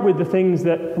start with the things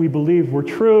that we believe were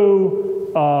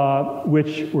true,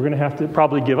 which we're going to have to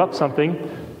probably give up something.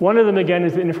 One of them, again,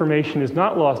 is that information is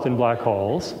not lost in black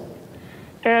holes.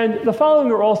 And the following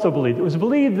were also believed. It was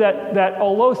believed that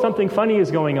although something funny is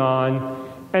going on,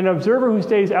 an observer who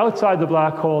stays outside the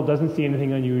black hole doesn't see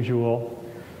anything unusual.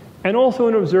 And also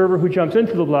an observer who jumps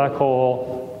into the black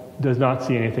hole does not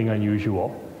see anything unusual.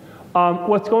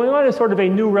 What's going on is sort of a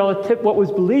new what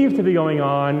was believed to be going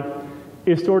on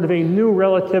is sort of a new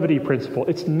relativity principle.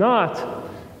 It's not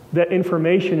that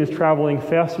information is traveling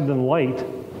faster than light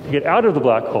to get out of the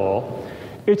black hole.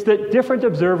 It's that different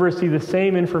observers see the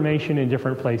same information in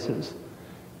different places.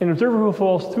 An observer who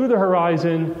falls through the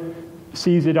horizon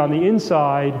sees it on the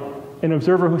inside. An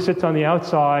observer who sits on the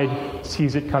outside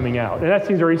sees it coming out. And that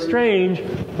seems very strange,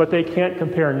 but they can't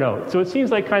compare notes. So it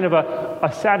seems like kind of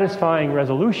a satisfying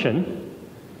resolution.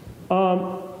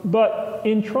 But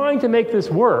in trying to make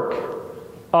this work,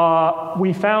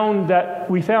 we found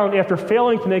after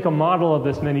failing to make a model of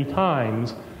this many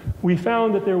times, we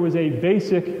found that there was a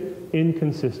basic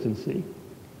inconsistency.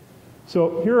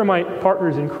 So here are my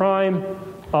partners in crime,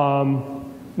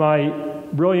 my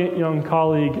brilliant young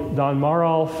colleague Don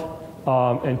Maralf,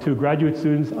 and two graduate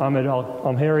students, Ahmed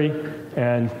Almheri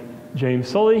and James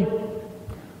Sully.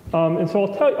 And so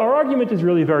I'll tell you, our argument is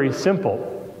really very simple.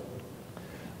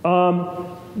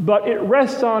 But it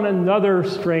rests on another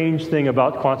strange thing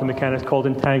about quantum mechanics called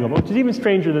entanglement, which is even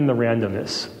stranger than the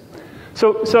randomness.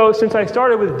 So since I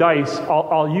started with dice,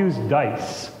 I'll use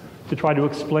dice to try to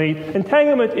explain.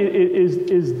 Entanglement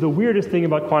is the weirdest thing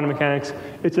about quantum mechanics.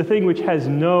 It's a thing which has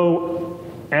no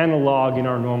analog in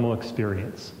our normal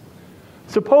experience.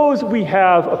 Suppose we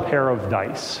have a pair of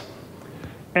dice,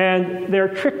 and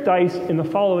they're trick dice in the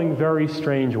following very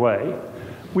strange way.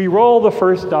 We roll the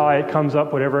first die, it comes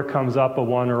up, whatever it comes up, a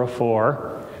 1 or a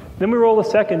 4. Then we roll the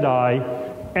second die,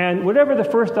 and whatever the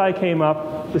first die came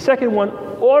up, the second one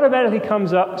automatically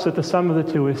comes up so that the sum of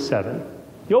the two is 7.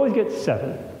 You always get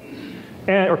 7.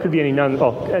 Or it could be any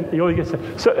number. And you always get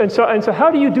 7. So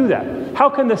how do you do that? How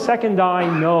can the second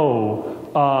die know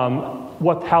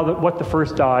what the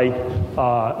first die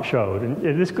showed?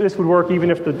 And this would work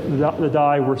even if the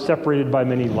die were separated by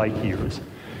many light years.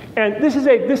 And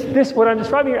this what I'm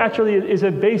describing here actually is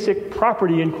a basic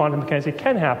property in quantum mechanics. It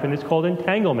can happen. It's called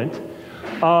entanglement,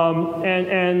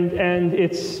 and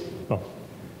it's well.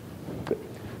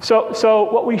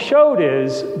 So what we showed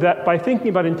is that by thinking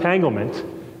about entanglement,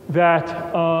 that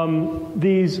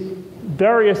these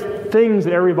various things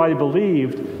that everybody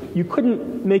believed, you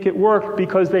couldn't make it work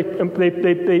because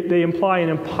they imply an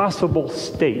impossible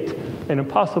state, an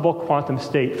impossible quantum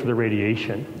state for the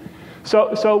radiation.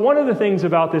 So one of the things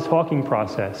about this Hawking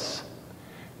process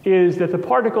is that the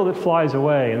particle that flies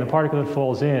away and the particle that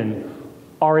falls in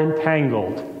are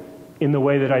entangled in the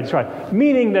way that I described,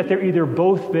 meaning that they're either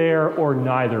both there or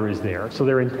neither is there, so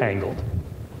they're entangled.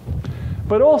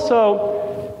 But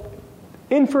also,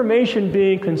 information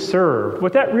being conserved,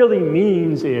 what that really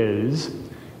means is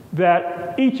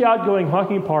that each outgoing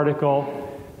Hawking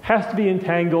particle has to be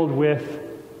entangled with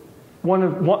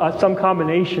some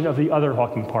combination of the other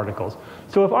Hawking particles.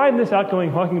 So if I'm this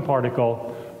outgoing Hawking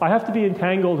particle, I have to be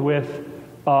entangled with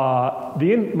my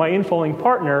infalling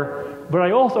partner, but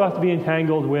I also have to be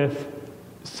entangled with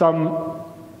some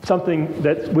something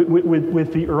that's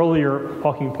with the earlier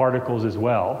Hawking particles as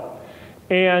well.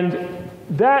 And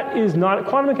that is not,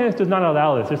 quantum mechanics does not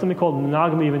allow this. There's something called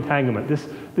monogamy of entanglement.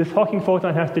 This Hawking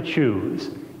photon has to choose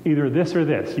either this or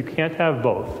this. You can't have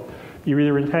both. You're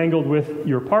either entangled with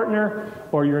your partner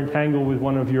or you're entangled with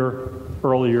one of your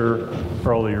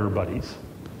earlier buddies.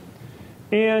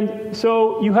 And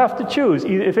so you have to choose.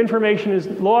 If information is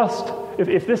lost,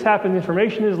 if this happens,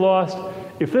 information is lost.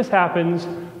 If this happens,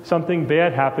 something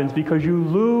bad happens because you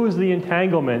lose the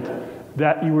entanglement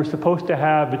that you were supposed to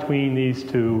have between these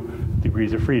two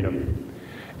degrees of freedom.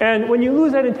 And when you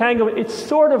lose that entanglement, it's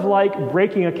sort of like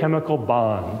breaking a chemical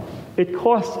bond. It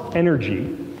costs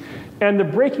energy. And the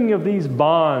breaking of these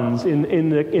bonds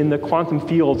in the quantum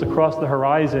fields across the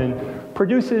horizon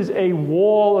produces a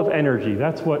wall of energy.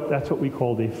 That's what we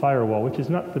call a firewall, which is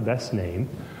not the best name,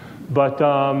 but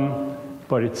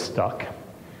it's stuck.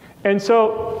 And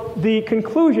so the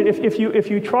conclusion,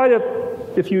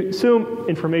 if you assume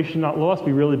information not lost,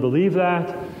 we really believe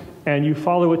that, and you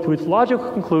follow it to its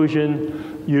logical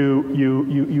conclusion,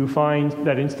 you find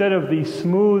that instead of the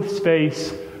smooth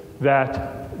space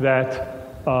that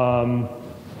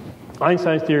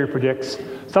Einstein's theory predicts,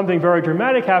 something very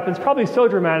dramatic happens, probably so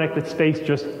dramatic that space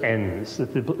just ends,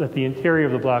 that the interior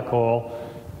of the black hole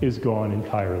is gone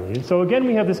entirely. And so again,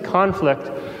 we have this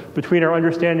conflict between our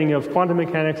understanding of quantum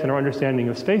mechanics and our understanding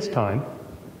of space-time.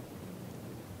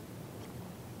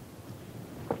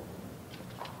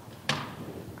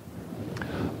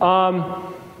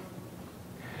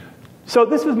 So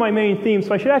this was my main theme,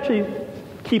 so I should actually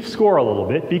keep score a little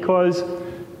bit, because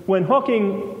when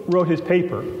Hawking wrote his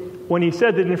paper, when he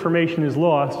said that information is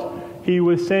lost, he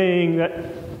was saying that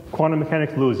quantum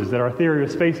mechanics loses, that our theory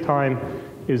of space-time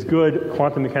is good,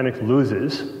 quantum mechanics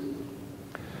loses.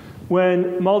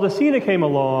 When Maldacena came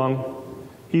along,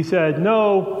 he said,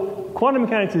 no, quantum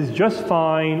mechanics is just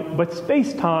fine, but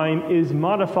space-time is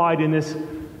modified in this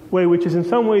way, which is in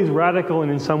some ways radical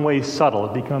and in some ways subtle.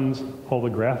 It becomes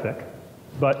holographic,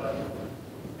 but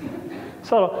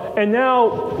subtle. And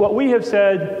now what we have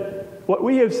said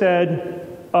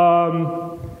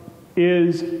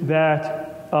is that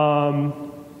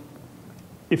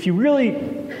if you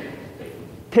really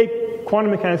take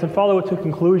quantum mechanics and follow it to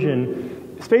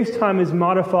conclusion, space-time is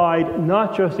modified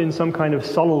not just in some kind of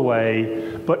subtle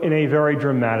way, but in a very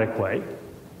dramatic way.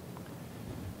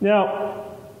 Now,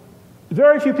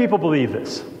 very few people believe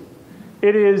this.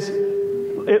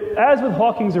 As with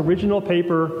Hawking's original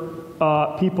paper,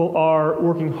 people are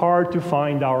working hard to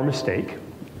find our mistake.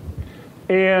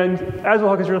 And as with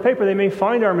Hawking's original paper, they may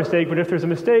find our mistake, but if there's a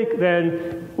mistake,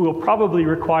 then we'll probably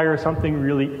require something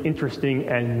really interesting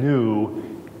and new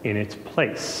in its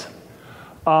place.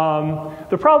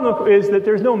 The problem is that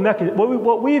there's no mechanism.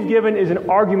 What we've given is an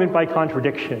argument by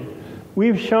contradiction.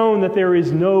 We've shown that there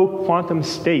is no quantum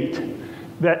state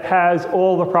that has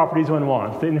all the properties one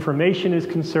wants. The information is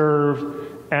conserved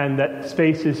and that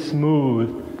space is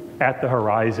smooth at the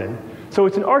horizon. So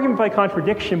it's an argument by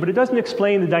contradiction, but it doesn't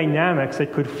explain the dynamics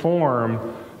that could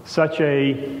form such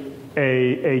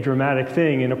a dramatic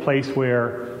thing in a place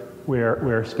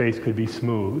where space could be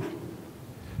smooth.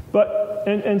 But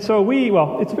so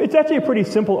it's actually a pretty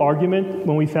simple argument.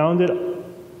 When we found it,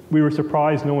 we were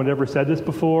surprised no one had ever said this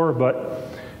before, but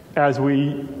as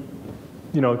we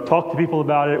talked to people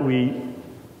about it, we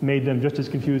made them just as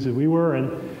confused as we were.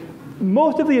 And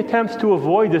most of the attempts to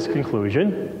avoid this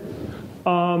conclusion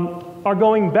are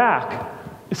going back.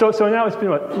 So now it's been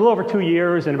a little over 2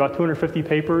 years and about 250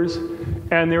 papers,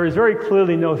 and there is very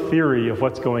clearly no theory of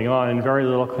what's going on and very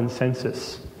little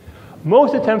consensus.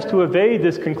 Most attempts to evade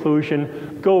this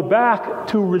conclusion go back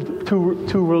to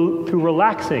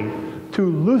relaxing,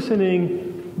 to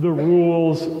loosening the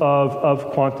rules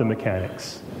of quantum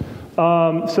mechanics.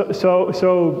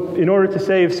 So in order to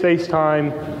save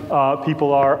space-time,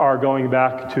 people are going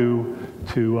back to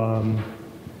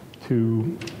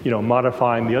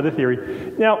modifying the other theory.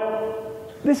 Now,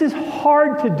 this is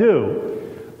hard to do.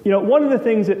 One of the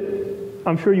things that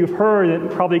I'm sure you've heard,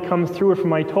 and probably comes through it from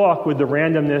my talk with the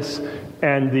randomness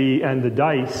and the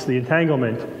dice, the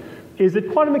entanglement, is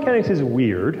that quantum mechanics is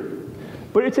weird,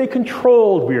 but it's a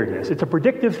controlled weirdness. It's a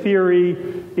predictive theory.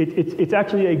 It's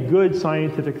actually a good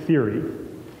scientific theory.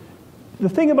 The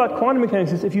thing about quantum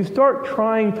mechanics is if you start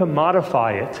trying to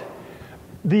modify it,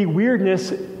 the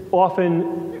weirdness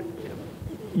often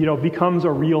becomes a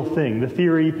real thing. The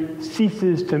theory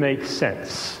ceases to make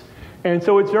sense. And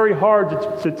so it's very hard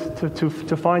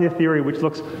to find a theory which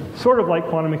looks sort of like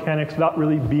quantum mechanics without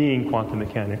really being quantum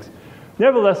mechanics.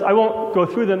 Nevertheless, I won't go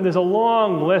through them. There's a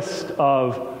long list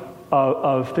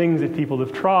of things that people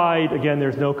have tried. Again,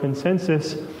 there's no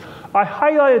consensus. I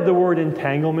highlighted the word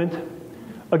entanglement.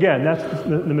 Again, that's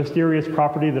the mysterious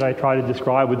property that I try to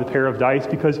describe with the pair of dice,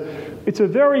 because it's a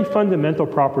very fundamental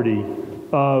property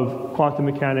of quantum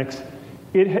mechanics.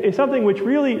 It's something which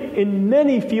really, in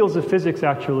many fields of physics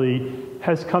actually,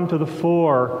 has come to the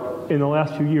fore in the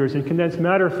last few years. In condensed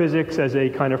matter physics as a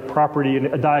kind of property,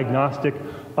 a diagnostic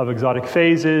of exotic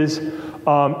phases.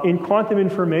 In quantum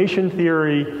information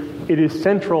theory, it is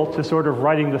central to sort of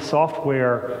writing the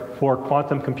software for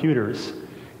quantum computers.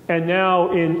 And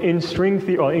now in string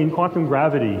theory, in quantum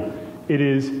gravity, it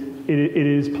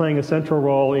is playing a central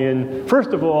role in, first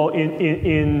of all,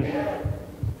 in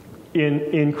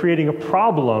creating a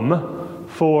problem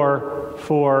for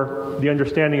the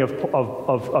understanding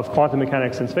of quantum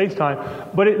mechanics and space-time,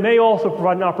 but it may also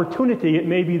provide an opportunity. It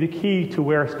may be the key to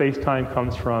where space-time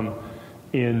comes from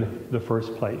in the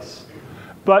first place.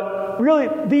 But really,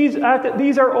 these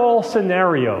are all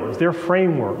scenarios. They're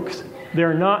frameworks.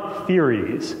 They're not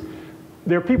theories.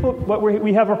 They're people.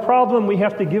 We have a problem. We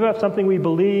have to give up something we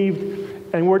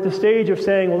believed, and we're at the stage of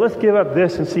saying, well, let's give up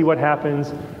this and see what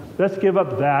happens. Let's give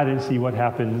up that and see what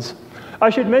happens. I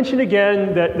should mention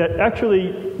again that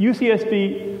actually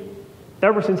UCSB,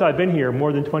 ever since I've been here,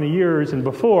 more than 20 years and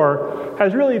before,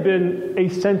 has really been a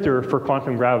center for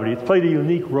quantum gravity. It's played a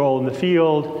unique role in the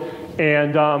field,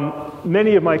 and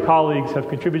many of my colleagues have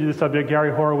contributed to the subject.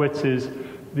 Gary Horowitz is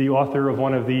the author of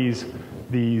one of these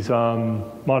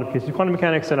modifications of quantum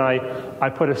mechanics, and I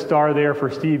put a star there for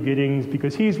Steve Giddings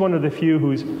because he's one of the few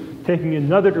who's taking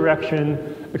another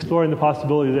direction, exploring the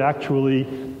possibility that actually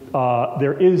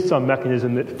there is some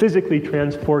mechanism that physically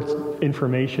transports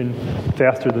information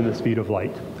faster than the speed of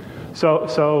light.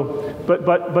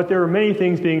 But there are many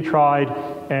things being tried,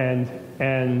 and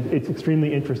it's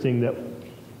extremely interesting that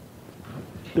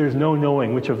there's no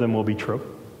knowing which of them will be true.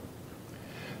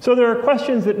 So there are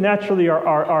questions that naturally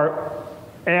are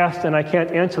asked, and I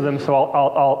can't answer them, so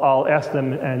I'll ask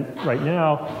them right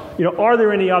now. Are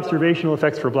there any observational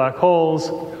effects for black holes?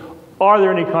 Are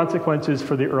there any consequences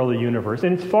for the early universe?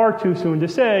 And it's far too soon to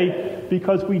say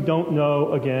because we don't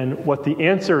know, again, what the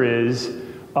answer is.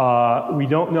 We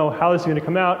don't know how this is going to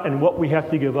come out and what we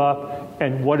have to give up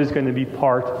and what is going to be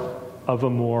part of a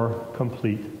more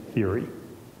complete theory.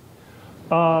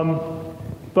 Just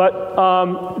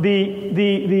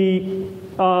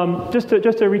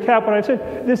to recap what I've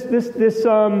said, this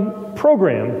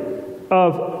program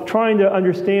of trying to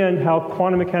understand how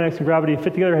quantum mechanics and gravity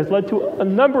fit together has led to a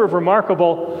number of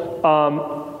remarkable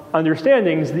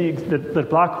understandings. That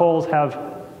black holes have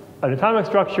an atomic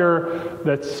structure,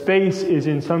 that space is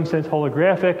in some sense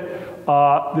holographic,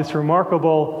 this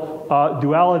remarkable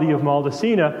duality of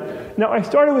Maldacena. Now, I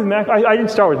started with I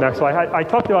didn't start with Maxwell. I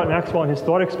talked about Maxwell and his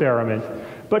thought experiment,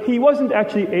 but he wasn't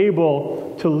actually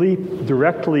able to leap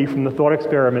directly from the thought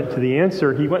experiment to the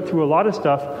answer. He went through a lot of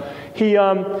stuff. He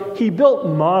built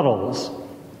models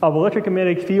of electric and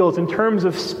magnetic fields in terms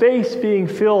of space being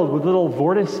filled with little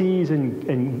vortices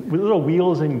and with little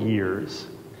wheels and gears.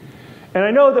 And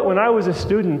I know that when I was a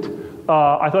student,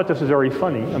 I thought this was very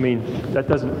funny. I mean, that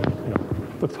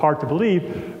doesn't, looks hard to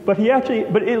believe, but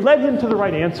it led him to the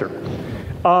right answer.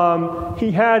 He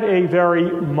had a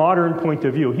very modern point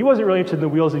of view. He wasn't really interested in the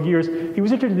wheels and gears. He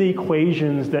was interested in the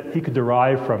equations that he could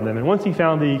derive from them. And once he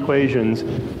found the equations,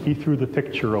 he threw the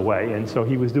picture away. And so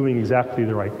he was doing exactly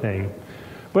the right thing.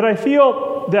 But I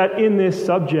feel that in this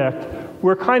subject,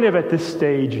 we're kind of at this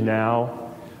stage now.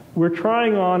 We're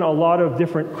trying on a lot of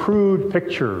different crude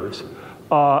pictures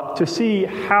to see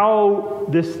how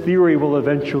this theory will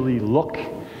eventually look.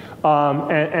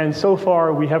 And so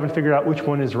far, we haven't figured out which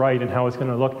one is right and how it's going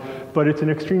to look. But it's an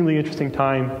extremely interesting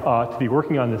time to be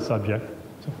working on this subject.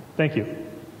 So, thank you.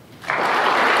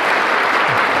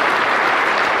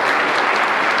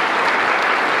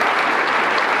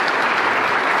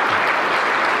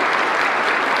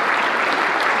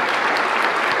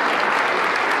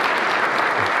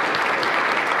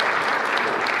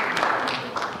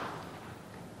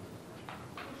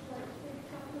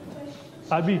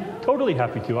 I'd be totally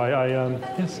happy to.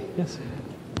 Yes.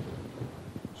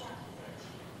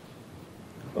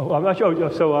 Oh, I'm not sure.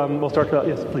 So we'll start.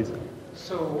 Yes, please.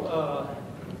 So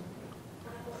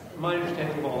my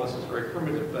understanding of all this is very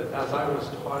primitive, but as I was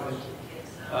taught it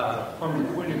from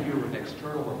the point of view of an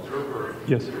external observer,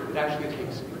 yes, it actually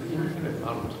takes an infinite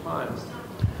amount of time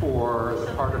for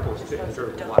the particles to enter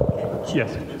the black hole.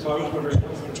 Yes. And so I was wondering,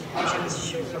 how do you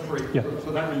separate? Yeah.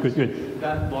 So that means good.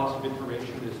 That loss of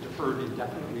information is deferred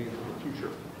indefinitely into the future.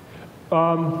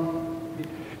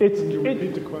 Can you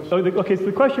repeat the question? Okay, so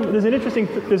the question, there's an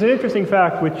interesting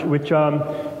fact which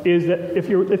is that if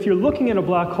you're looking at a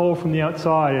black hole from the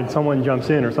outside and someone jumps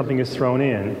in or something is thrown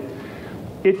in,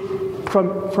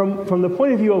 from the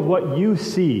point of view of what you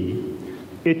see,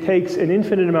 it takes an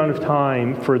infinite amount of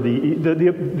time for the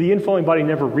infalling body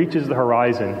never reaches the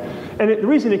horizon. And the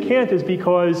reason it can't is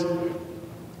because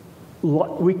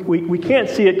we can't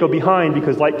see it go behind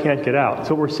because light can't get out.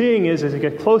 So what we're seeing is as it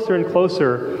gets closer and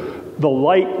closer, the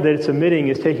light that it's emitting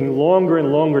is taking longer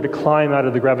and longer to climb out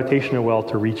of the gravitational well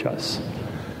to reach us.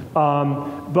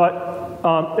 But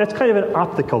that's kind of an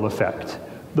optical effect.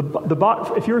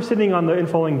 If you're sitting on the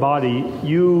infalling body,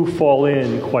 you fall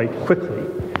in quite quickly.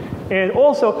 And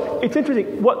also, it's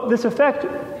interesting, what this effect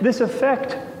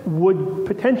would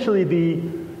potentially be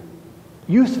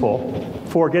useful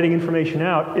for getting information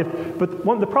out.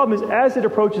 The problem is, as it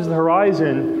approaches the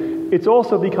horizon, it's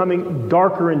also becoming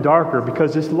darker and darker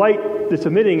because this light that's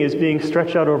emitting is being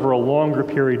stretched out over a longer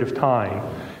period of time.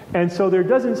 And so there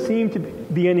doesn't seem to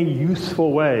be any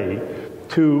useful way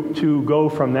to go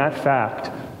from that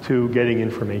fact to getting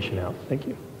information out. Thank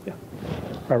you. Yeah.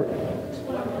 Robert.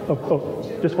 Oh,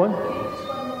 just one?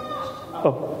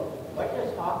 Oh. What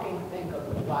does Hawking think of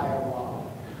the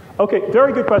firewall? Okay,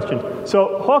 very good question.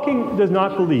 So Hawking does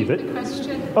not believe it.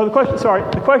 The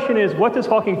question is, what does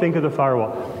Hawking think of the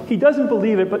firewall? He doesn't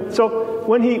believe it, but so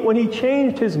when he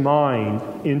changed his mind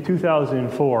in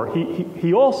 2004,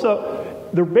 he also,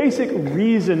 the basic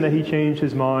reason that he changed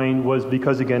his mind was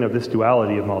because, again, of this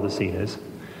duality of Maldacinas.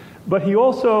 But he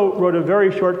also wrote a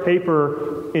very short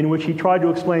paper in which he tried to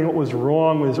explain what was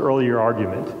wrong with his earlier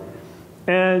argument.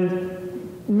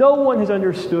 And no one has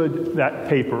understood that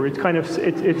paper. It's kind of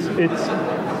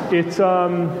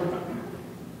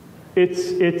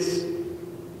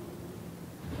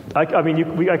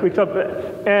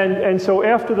and so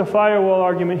after the firewall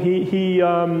argument, he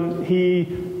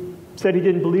said he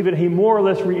didn't believe it. He more or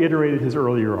less reiterated his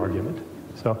earlier argument.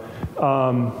 So,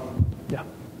 yeah.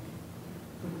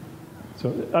 So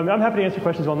I'm happy to answer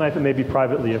questions all night, but maybe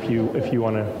privately if you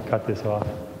want to cut this off.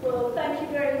 Well, thank you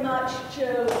very much,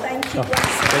 Joe. Thank you once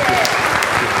again. Thank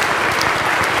you.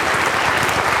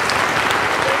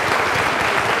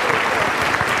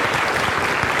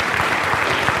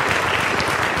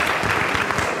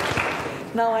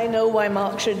 Now I know why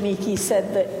Mark Szydnicki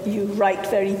said that you write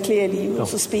very clearly. You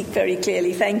also speak very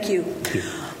clearly. Thank you. Thank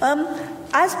you.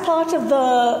 As part of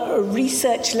the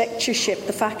research lectureship,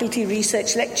 the faculty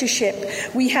research lectureship,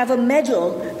 we have a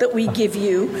medal that we give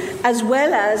you, as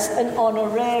well as an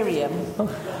honorarium.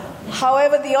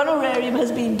 However, the honorarium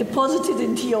has been deposited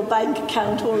into your bank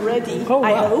account already, wow.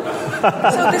 I hope.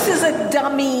 So this is a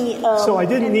dummy... so I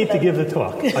didn't need to give the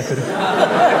talk. I could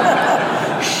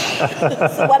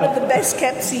It's one of the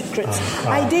best-kept secrets.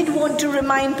 I did want to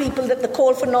remind people that the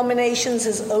call for nominations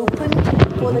is open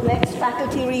for the next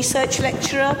faculty research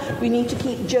lecturer. We need to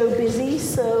keep Joe busy,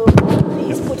 so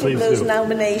please put in those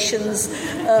nominations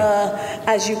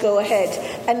as you go ahead.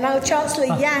 And now Chancellor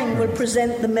Yang will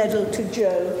present the medal to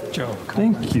Joe. Joe,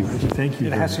 thank you. Thank you.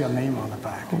 It has your name on the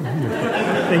back.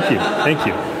 Thank you. Thank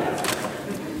you.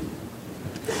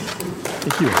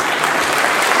 Thank you.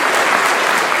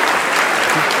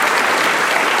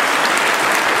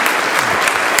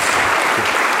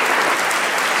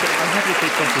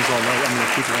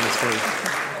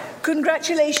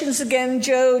 Congratulations again,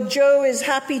 Joe. Joe is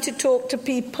happy to talk to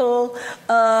people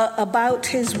about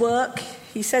his work.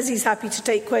 He says he's happy to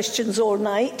take questions all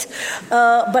night.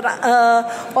 But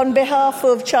on behalf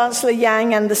of Chancellor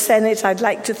Yang and the Senate, I'd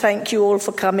like to thank you all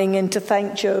for coming and to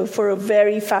thank Joe for a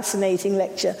very fascinating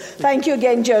lecture. Thank you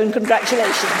again, Joe, and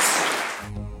congratulations.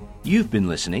 You've been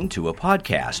listening to a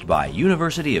podcast by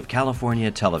University of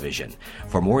California Television.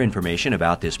 For more information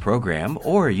about this program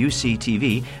or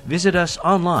UCTV, visit us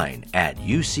online at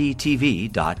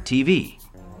uctv.tv.